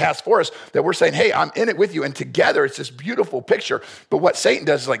Christ has for us, that we're saying, hey, I'm in it with you. And together, it's this beautiful picture. But what Satan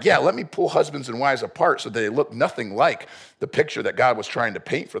does is like, let me pull husbands and wives apart so they look nothing like the picture that God was trying to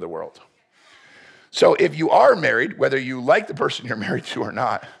paint for the world. So if you are married, whether you like the person you're married to or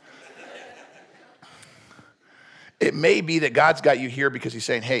not, it may be that God's got you here because he's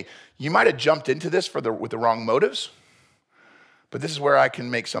saying, hey, you might have jumped into this with the wrong motives, but this is where I can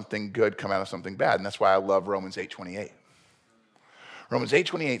make something good come out of something bad. And that's why I love Romans 8:28. Romans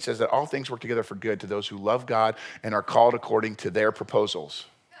 8:28 says that all things work together for good to those who love God and are called according to their proposals,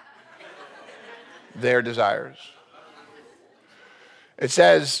 their desires. It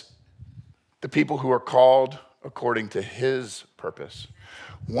says the people who are called according to his purpose.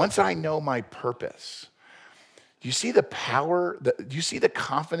 Once I know my purpose, do you see the power? Do you see the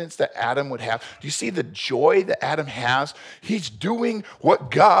confidence that Adam would have? Do you see the joy that Adam has? He's doing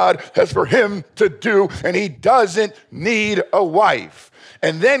what God has for him to do, and he doesn't need a wife.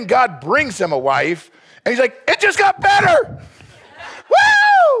 And then God brings him a wife, and he's like, it just got better.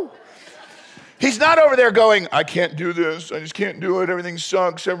 Woo! He's not over there going, I can't do this. I just can't do it. Everything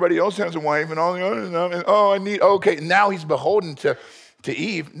sucks. Everybody else has a wife, and all the other stuff. And okay. Now he's beholden to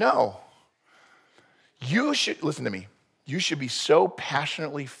Eve. No. You should, listen to me, you should be so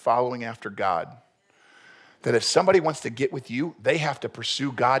passionately following after God that if somebody wants to get with you, they have to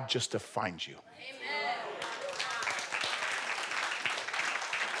pursue God just to find you. Amen.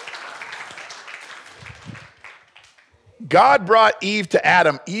 God brought Eve to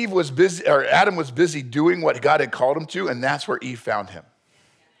Adam. Adam was busy doing what God had called him to, and that's where Eve found him.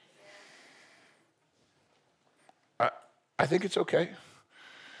 I think it's okay.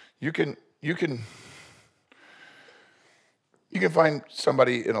 You can find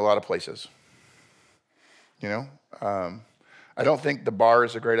somebody in a lot of places. I don't think the bar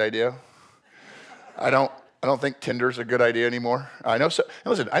is a great idea. I don't think Tinder's a good idea anymore. I know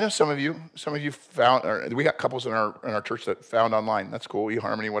some of you found, or we got couples in our church that found online. That's cool,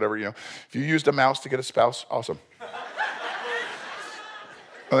 eHarmony, whatever, If you used a mouse to get a spouse, awesome. I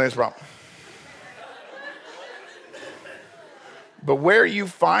think it's wrong. But where you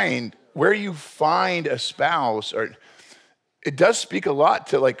find a spouse, or it does speak a lot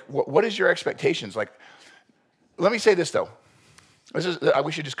to like, what is your expectations? Like, let me say this though.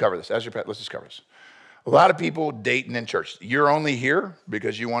 We should just cover this. As your pet, let's just cover this. A lot of people dating in church. You're only here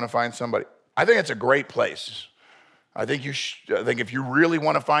because you want to find somebody. I think it's a great place. I think if you really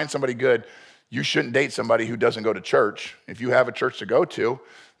want to find somebody good, you shouldn't date somebody who doesn't go to church. If you have a church to go to,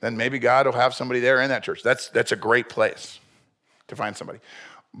 then maybe God will have somebody there in that church. That's a great place to find somebody.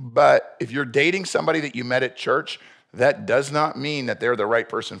 But if you're dating somebody that you met at church, that does not mean that they're the right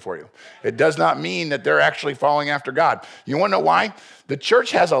person for you. It does not mean that they're actually following after God. You want to know why? The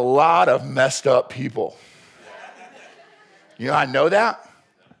church has a lot of messed up people. You know, I know that.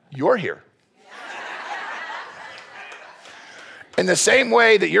 You're here. In the same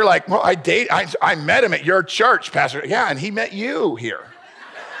way that you're like, well, I met him at your church, Pastor. Yeah, and he met you here.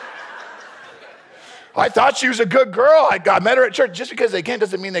 I thought she was a good girl. I met her at church. Just because they can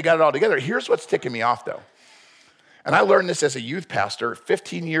doesn't mean they got it all together. Here's what's ticking me off, though. And I learned this as a youth pastor,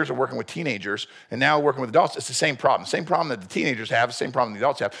 15 years of working with teenagers, and now working with adults. It's the same problem. Same problem that the teenagers have, the same problem the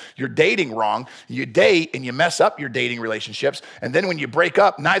adults have. You're dating wrong. You date, and you mess up your dating relationships. And then when you break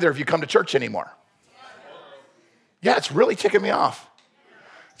up, neither of you come to church anymore. Yeah, it's really ticking me off.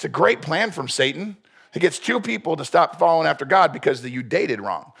 It's a great plan from Satan. He gets two people to stop following after God because you dated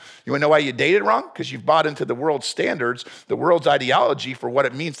wrong. You want to know why you dated wrong? Because you've bought into the world's standards, the world's ideology for what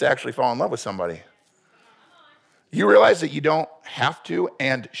it means to actually fall in love with somebody. You realize that you don't have to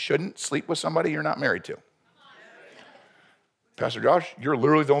and shouldn't sleep with somebody you're not married to. Pastor Josh, you're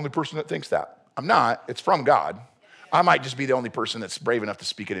literally the only person that thinks that. I'm not. It's from God. I might just be the only person that's brave enough to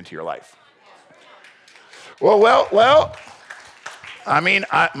speak it into your life. Well. I mean,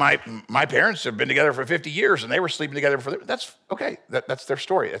 my parents have been together for 50 years, and they were sleeping together that's okay. That's their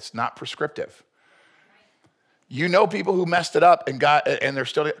story. It's not prescriptive. You know people who messed it up and they're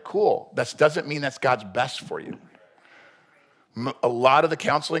still cool. That doesn't mean that's God's best for you. A lot of the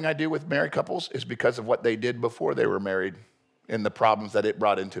counseling I do with married couples is because of what they did before they were married and the problems that it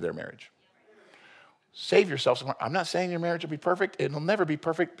brought into their marriage. Save yourself some more. I'm not saying your marriage will be perfect. It'll never be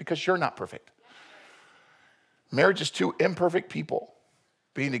perfect because you're not perfect. Marriage is two imperfect people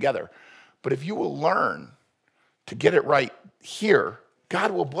being together. But if you will learn to get it right here,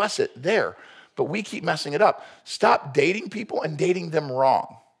 God will bless it there. But we keep messing it up. Stop dating people and dating them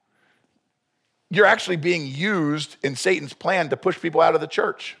wrong. You're actually being used in Satan's plan to push people out of the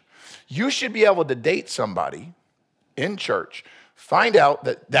church. You should be able to date somebody in church, find out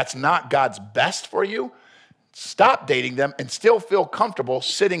that that's not God's best for you, stop dating them, and still feel comfortable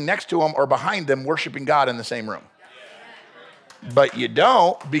sitting next to them or behind them worshiping God in the same room. But you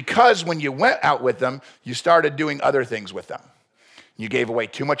don't, because when you went out with them, you started doing other things with them. You gave away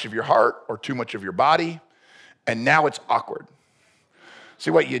too much of your heart or too much of your body, and now it's awkward. See,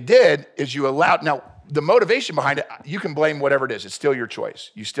 what you did is you allowed, now the motivation behind it, you can blame whatever it is. It's still your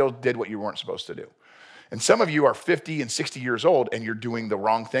choice. You still did what you weren't supposed to do. And some of you are 50 and 60 years old and you're doing the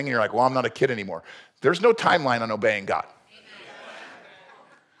wrong thing and you're like, well, I'm not a kid anymore. There's no timeline on obeying God.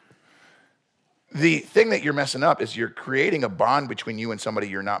 The thing that you're messing up is you're creating a bond between you and somebody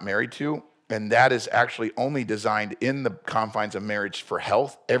you're not married to, and that is actually only designed in the confines of marriage for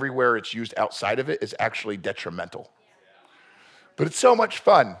health. Everywhere it's used outside of it is actually detrimental. But it's so much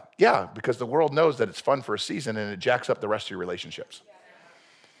fun. Yeah, because the world knows that it's fun for a season and it jacks up the rest of your relationships.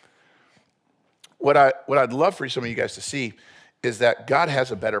 What I'd love for some of you guys to see is that God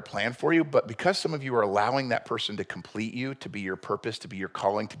has a better plan for you, but because some of you are allowing that person to complete you, to be your purpose, to be your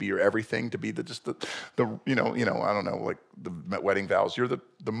calling, to be your everything, to be the I don't know, like the wedding vows. You're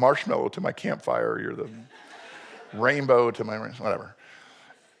the marshmallow to my campfire. You're the rainbow to my whatever.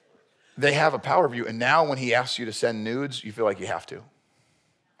 They have a power of you, and now when he asks you to send nudes, you feel like you have to.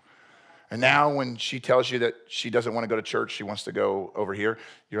 And now when she tells you that she doesn't want to go to church, she wants to go over here,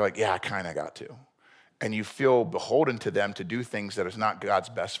 you're like, yeah, I kind of got to. And you feel beholden to them to do things that is not God's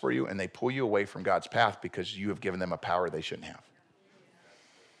best for you, and they pull you away from God's path because you have given them a power they shouldn't have.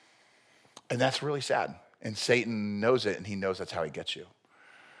 And that's really sad. And Satan knows it, and he knows that's how he gets you.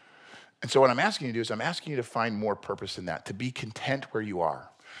 And so what I'm asking you to do is I'm asking you to find more purpose in that, to be content where you are.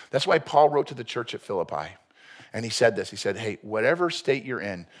 That's why Paul wrote to the church at Philippi. And he said this, he said, hey, whatever state you're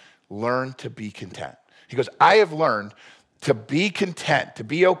in, learn to be content. He goes, I have learned to be content, to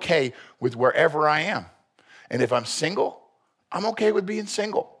be okay with wherever I am. And if I'm single, I'm okay with being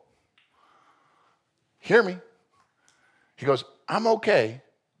single. Hear me. He goes, I'm okay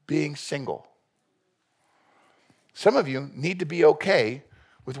being single. Some of you need to be okay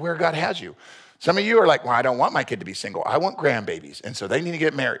with where God has you. Some of you are like, well, I don't want my kid to be single. I want grandbabies. And so they need to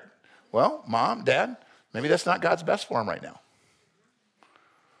get married. Well, mom, dad, maybe that's not God's best for them right now.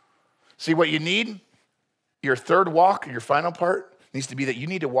 See, what you need your third walk, your final part, needs to be that you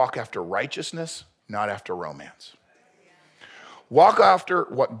need to walk after righteousness, not after romance. Walk after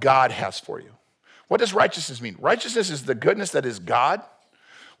what God has for you. What does righteousness mean? Righteousness is the goodness that is God,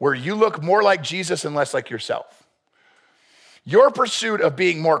 where you look more like Jesus and less like yourself. Your pursuit of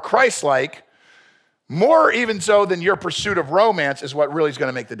being more Christ-like, more even so than your pursuit of romance, is what really is going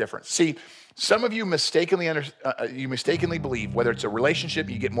to make the difference. See, some of you mistakenly believe, whether it's a relationship,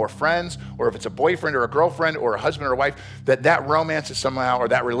 you get more friends, or if it's a boyfriend or a girlfriend or a husband or a wife, that romance is somehow, or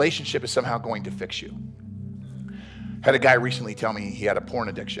that relationship is somehow going to fix you. Had a guy recently tell me he had a porn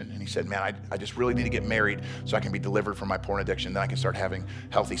addiction, and he said, man, I just really need to get married so I can be delivered from my porn addiction, then I can start having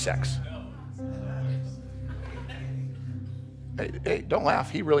healthy sex. Hey, don't laugh.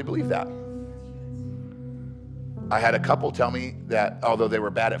 He really believed that. I had a couple tell me that although they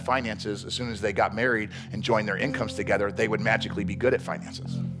were bad at finances, as soon as they got married and joined their incomes together, they would magically be good at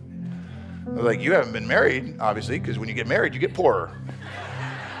finances. They're like, you haven't been married, obviously, because when you get married, you get poorer.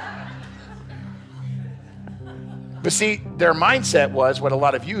 But see, their mindset was what a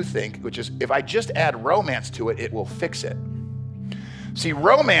lot of you think, which is if I just add romance to it, it will fix it. See,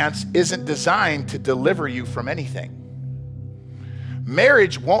 romance isn't designed to deliver you from anything.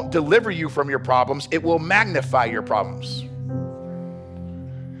 Marriage won't deliver you from your problems, it will magnify your problems.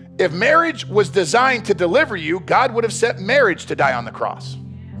 If marriage was designed to deliver you, God would have set marriage to die on the cross.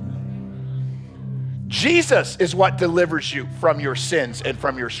 Jesus is what delivers you from your sins and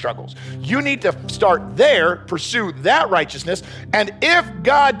from your struggles. You need to start there, pursue that righteousness, and if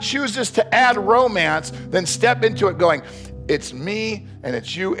God chooses to add romance, then step into it going, it's me and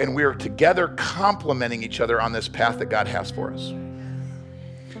it's you, and we're together complementing each other on this path that God has for us.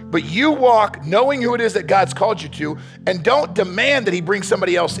 But you walk knowing who it is that God's called you to, and don't demand that he brings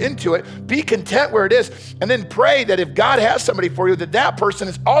somebody else into it. Be content where it is, and then pray that if God has somebody for you, that person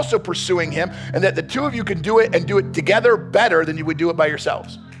is also pursuing him, and that the two of you can do it and do it together better than you would do it by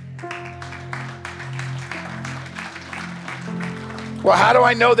yourselves. Well, how do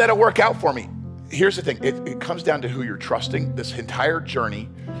I know that'll work out for me? Here's the thing. It comes down to who you're trusting. This entire journey,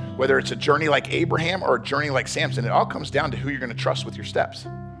 whether it's a journey like Abraham or a journey like Samson, it all comes down to who you're going to trust with your steps.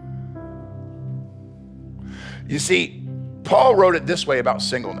 You see, Paul wrote it this way about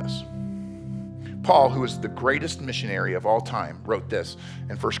singleness. Paul, who is the greatest missionary of all time, wrote this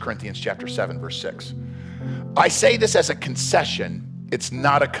in 1 Corinthians chapter 7, verse 6. I say this as a concession, it's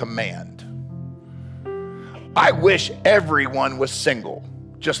not a command. I wish everyone was single,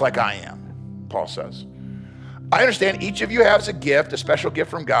 just like I am, Paul says. I understand each of you has a gift, a special gift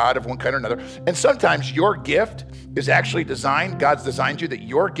from God of one kind or another. And sometimes your gift is actually designed, God's designed you that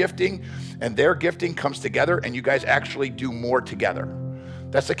your gifting and their gifting comes together and you guys actually do more together.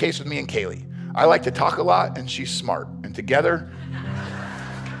 That's the case with me and Kaylee. I like to talk a lot and she's smart. And together,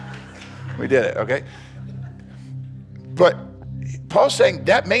 we did it, okay? But Paul's saying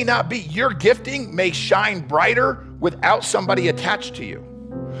that may not be, your gifting may shine brighter without somebody attached to you.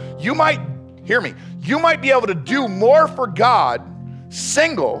 You might, hear me, you might be able to do more for God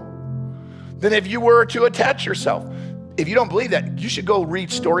single than if you were to attach yourself. If you don't believe that, you should go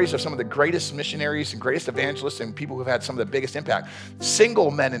read stories of some of the greatest missionaries and greatest evangelists and people who've had some of the biggest impact,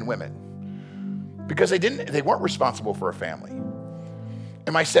 single men and women, because they weren't responsible for a family.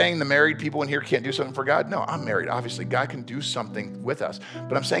 Am I saying the married people in here can't do something for God? No, I'm married. Obviously, God can do something with us.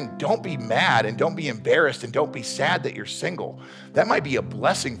 But I'm saying don't be mad and don't be embarrassed and don't be sad that you're single. That might be a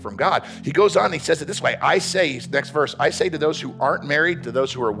blessing from God. He goes on and he says it this way. I say, next verse, I say to those who aren't married, to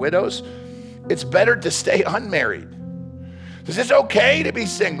those who are widows, it's better to stay unmarried. This is okay to be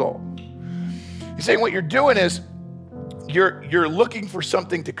single. He's saying what you're doing is you're looking for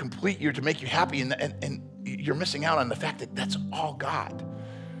something to complete you, to make you happy, and you're missing out on the fact that that's all God.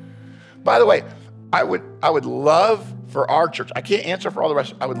 By the way, I would love for our church, I can't answer for all the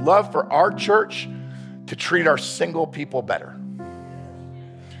rest, I would love for our church to treat our single people better.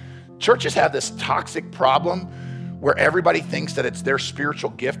 Churches have this toxic problem where everybody thinks that it's their spiritual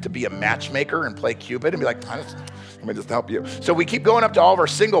gift to be a matchmaker and play Cupid and be like, let me just help you. So we keep going up to all of our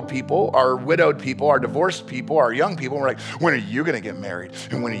single people, our widowed people, our divorced people, our young people. And we're like, when are you going to get married?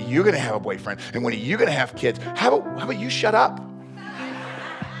 And when are you going to have a boyfriend? And when are you going to have kids? How about you shut up?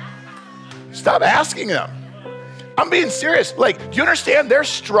 Stop asking them. I'm being serious. Like, do you understand? They're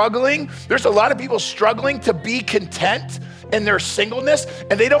struggling. There's a lot of people struggling to be content in their singleness,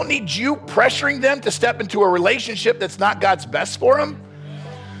 and they don't need you pressuring them to step into a relationship that's not God's best for them.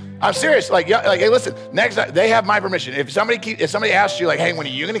 I'm serious. Hey, listen, next time, they have my permission. If somebody asks you, like, hey, when are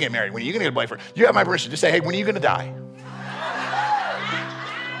you going to get married? When are you going to get a boyfriend? You have my permission. Just say, hey, when are you going to die?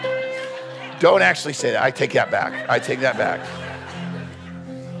 Don't actually say that. I take that back.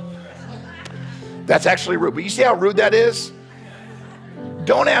 That's actually rude. But you see how rude that is?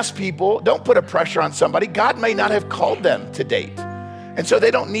 Don't ask people. Don't put a pressure on somebody. God may not have called them to date. And so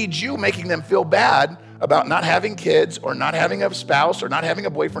they don't need you making them feel bad about not having kids or not having a spouse or not having a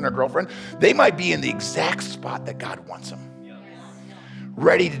boyfriend or girlfriend. They might be in the exact spot that God wants them.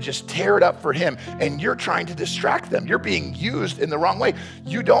 Ready to just tear it up for him. And you're trying to distract them. You're being used in the wrong way.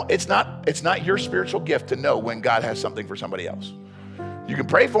 It's not your spiritual gift to know when God has something for somebody else. You can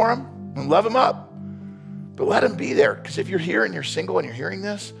pray for them and love them up. But let him be there. Because if you're here and you're single and you're hearing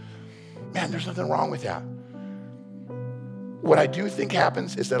this, man, there's nothing wrong with that. What I do think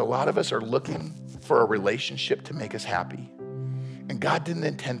happens is that a lot of us are looking for a relationship to make us happy. And God didn't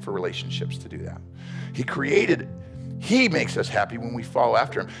intend for relationships to do that. He makes us happy when we follow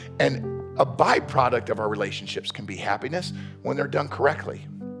after him. And a byproduct of our relationships can be happiness when they're done correctly.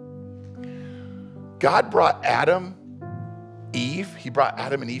 God brought Adam and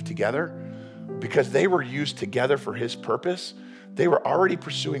Eve together because they were used together for his purpose. They were already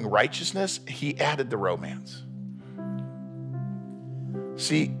pursuing righteousness. He added the romance.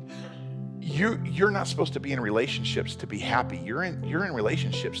 See, you're not supposed to be in relationships to be happy. You're in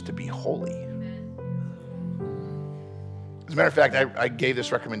relationships to be holy. As a matter of fact, I gave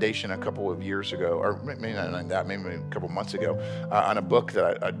this recommendation a couple of years ago, or maybe not like that, maybe a couple of months ago, on a book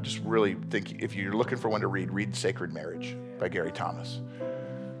that I just really think, if you're looking for one to read Sacred Marriage by Gary Thomas.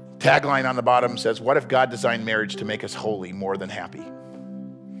 Tagline on the bottom says, what if God designed marriage to make us holy more than happy?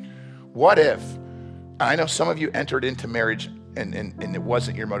 What if, I know some of you entered into marriage and it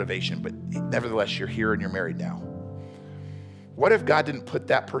wasn't your motivation, but nevertheless, you're here and you're married now. What if God didn't put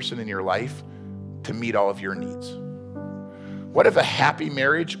that person in your life to meet all of your needs? What if a happy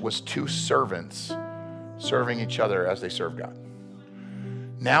marriage was two servants serving each other as they serve God?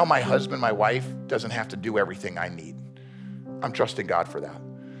 Now my husband, my wife, doesn't have to do everything I need. I'm trusting God for that.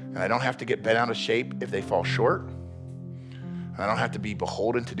 And I don't have to get bent out of shape if they fall short. And I don't have to be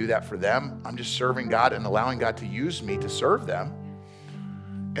beholden to do that for them. I'm just serving God and allowing God to use me to serve them.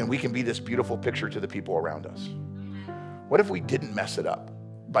 And we can be this beautiful picture to the people around us. What if we didn't mess it up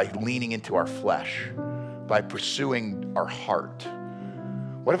by leaning into our flesh, by pursuing our heart?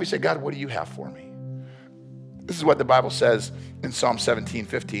 What if we say, God, what do you have for me? This is what the Bible says in Psalm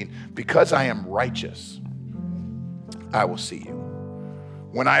 17:15. Because I am righteous, I will see you.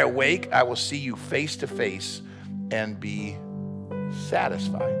 When I awake, I will see you face to face and be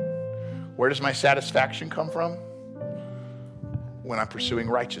satisfied. Where does my satisfaction come from? When I'm pursuing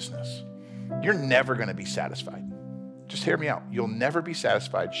righteousness. You're never going to be satisfied. Just hear me out. You'll never be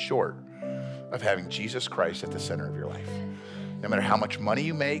satisfied short of having Jesus Christ at the center of your life. No matter how much money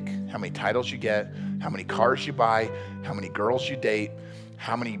you make, how many titles you get, how many cars you buy, how many girls you date,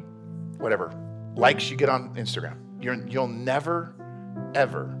 how many, whatever, likes you get on Instagram. You'll never,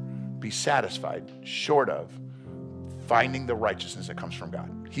 ever be satisfied short of finding the righteousness that comes from God.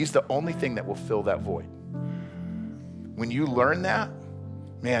 He's the only thing that will fill that void. When you learn that,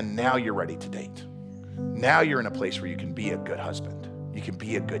 man, now you're ready to date. Now you're in a place where you can be a good husband. You can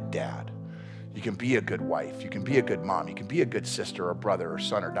be a good dad. You can be a good wife. You can be a good mom. You can be a good sister or brother or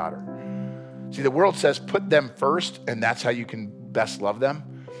son or daughter. See, the world says put them first, and that's how you can best love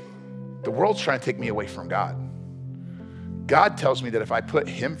them. The world's trying to take me away from God. God tells me that if I put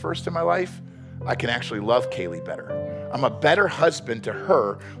him first in my life, I can actually love Kaylee better. I'm a better husband to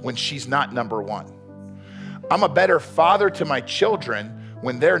her when she's not number one. I'm a better father to my children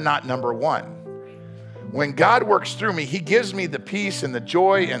when they're not number one. When God works through me, he gives me the peace and the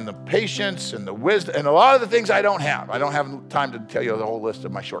joy and the patience and the wisdom and a lot of the things I don't have. I don't have time to tell you the whole list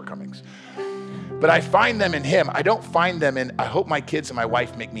of my shortcomings. But I find them in him. I don't find them in, I hope my kids and my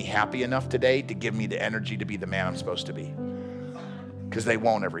wife make me happy enough today to give me the energy to be the man I'm supposed to be. Because they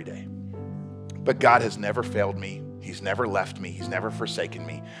won't every day. But God has never failed me. He's never left me. He's never forsaken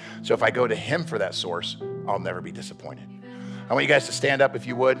me. So if I go to him for that source, I'll never be disappointed. I want you guys to stand up if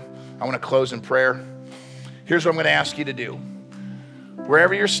you would. I want to close in prayer. Here's what I'm going to ask you to do.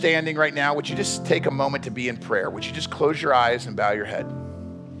 Wherever you're standing right now, would you just take a moment to be in prayer? Would you just close your eyes and bow your head?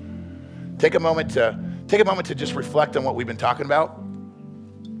 Take a moment to just reflect on what we've been talking about.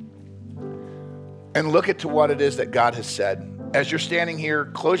 And look at what it is that God has said. As you're standing here,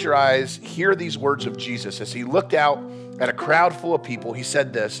 close your eyes, hear these words of Jesus. As he looked out at a crowd full of people, he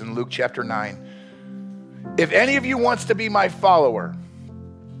said this in Luke chapter 9. If any of you wants to be my follower,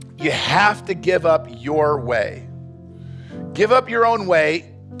 you have to give up your way. Give up your own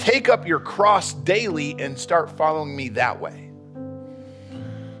way, take up your cross daily, and start following me that way.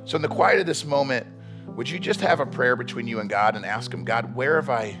 So in the quiet of this moment, would you just have a prayer between you and God and ask him, God, where have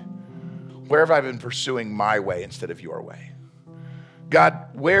I been pursuing my way instead of your way? God,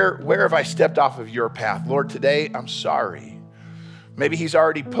 where have I stepped off of your path? Lord, today I'm sorry. Maybe he's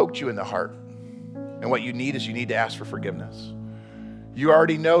already poked you in the heart. And what you need is you need to ask for forgiveness. You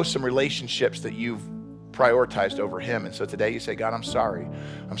already know some relationships that you've prioritized over him. And so today you say, God, I'm sorry.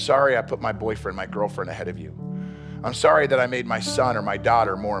 I'm sorry I put my boyfriend, my girlfriend ahead of you. I'm sorry that I made my son or my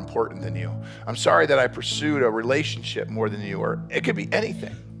daughter more important than you. I'm sorry that I pursued a relationship more than you, or it could be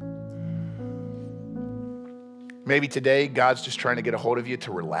anything. Maybe today God's just trying to get a hold of you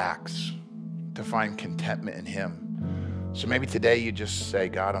to relax, to find contentment in him. So maybe today you just say,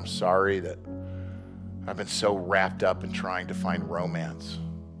 God, I'm sorry that I've been so wrapped up in trying to find romance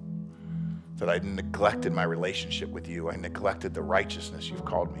that I neglected my relationship with you. I neglected the righteousness you've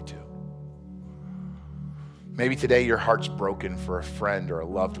called me to. Maybe today your heart's broken for a friend or a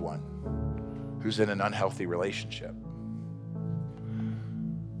loved one who's in an unhealthy relationship.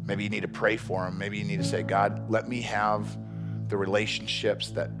 Maybe you need to pray for them. Maybe you need to say, God, let me have the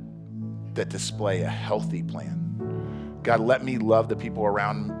relationships that display a healthy plan. God, let me love the people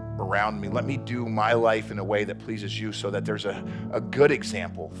around me. Let me do my life in a way that pleases you so that there's a good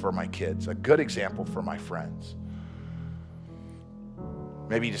example for my kids, a good example for my friends.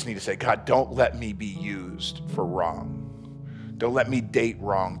 Maybe you just need to say, God, don't let me be used for wrong. Don't let me date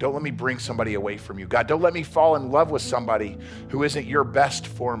wrong. Don't let me bring somebody away from you. God, don't let me fall in love with somebody who isn't your best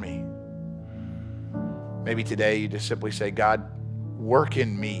for me. Maybe today you just simply say, God, work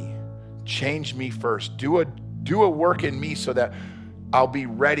in me. Change me first. Do a work in me so that I'll be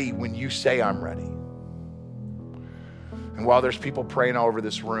ready when you say I'm ready. And while there's people praying all over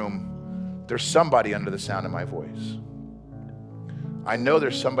this room, there's somebody under the sound of my voice. I know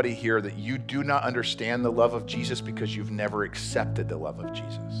there's somebody here that you do not understand the love of Jesus because you've never accepted the love of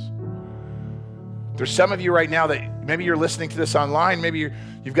Jesus. There's some of you right now that maybe you're listening to this online, maybe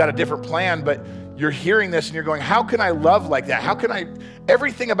you've got a different plan, but you're hearing this and you're going, how can I love like that?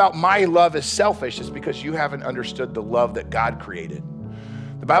 Everything about my love is selfish. It's because you haven't understood the love that God created.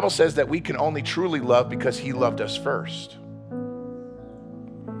 The Bible says that we can only truly love because he loved us first.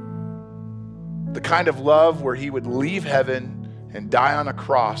 The kind of love where he would leave heaven and die on a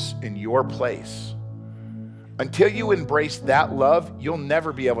cross in your place. Until you embrace that love, you'll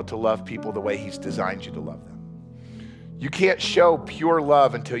never be able to love people the way he's designed you to love them. You can't show pure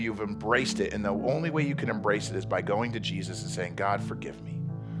love until you've embraced it, and the only way you can embrace it is by going to Jesus and saying, God, forgive me.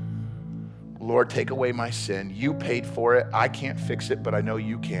 Lord, take away my sin. You paid for it. I can't fix it, but I know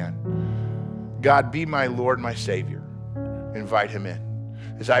you can. God, be my Lord, my Savior. Invite him in.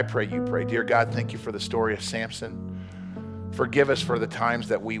 As I pray, you pray. Dear God, thank you for the story of Samson. Forgive us for the times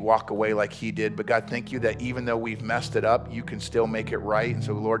that we walk away like he did. But God, thank you that even though we've messed it up, you can still make it right. And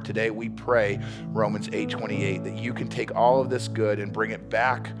so, Lord, today we pray, Romans 8:28, that you can take all of this good and bring it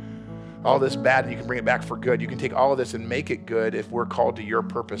back, all this bad, and you can bring it back for good. You can take all of this and make it good if we're called to your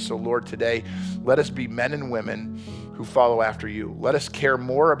purpose. So, Lord, today, let us be men and women who follow after you. Let us care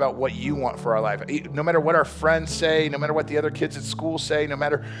more about what you want for our life. No matter what our friends say, no matter what the other kids at school say, no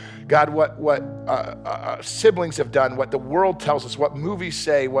matter, God, what siblings have done, what the world tells us, what movies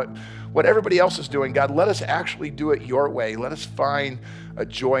say, what everybody else is doing, God, let us actually do it your way. Let us find a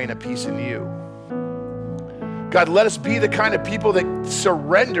joy and a peace in you. God, let us be the kind of people that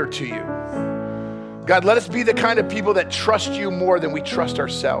surrender to you. God, let us be the kind of people that trust you more than we trust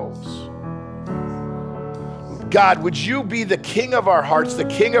ourselves. God, would you be the king of our hearts, the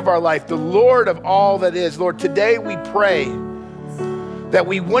king of our life, the Lord of all that is. Lord, today we pray that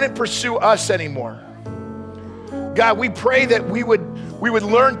we wouldn't pursue us anymore. God, we pray that we would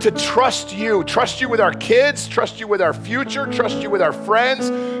learn to trust you with our kids, trust you with our future, trust you with our friends,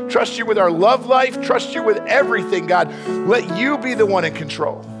 trust you with our love life, trust you with everything, God. Let you be the one in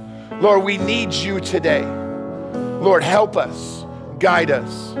control. Lord, we need you today. Lord, help us, guide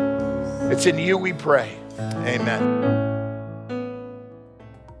us. It's in you we pray. Amen.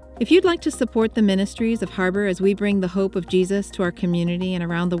 If you'd like to support the ministries of Harbor as we bring the hope of Jesus to our community and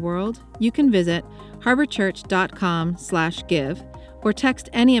around the world, you can visit harborchurch.com/give or text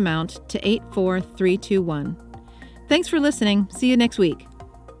any amount to 84321. Thanks for listening. See you next week.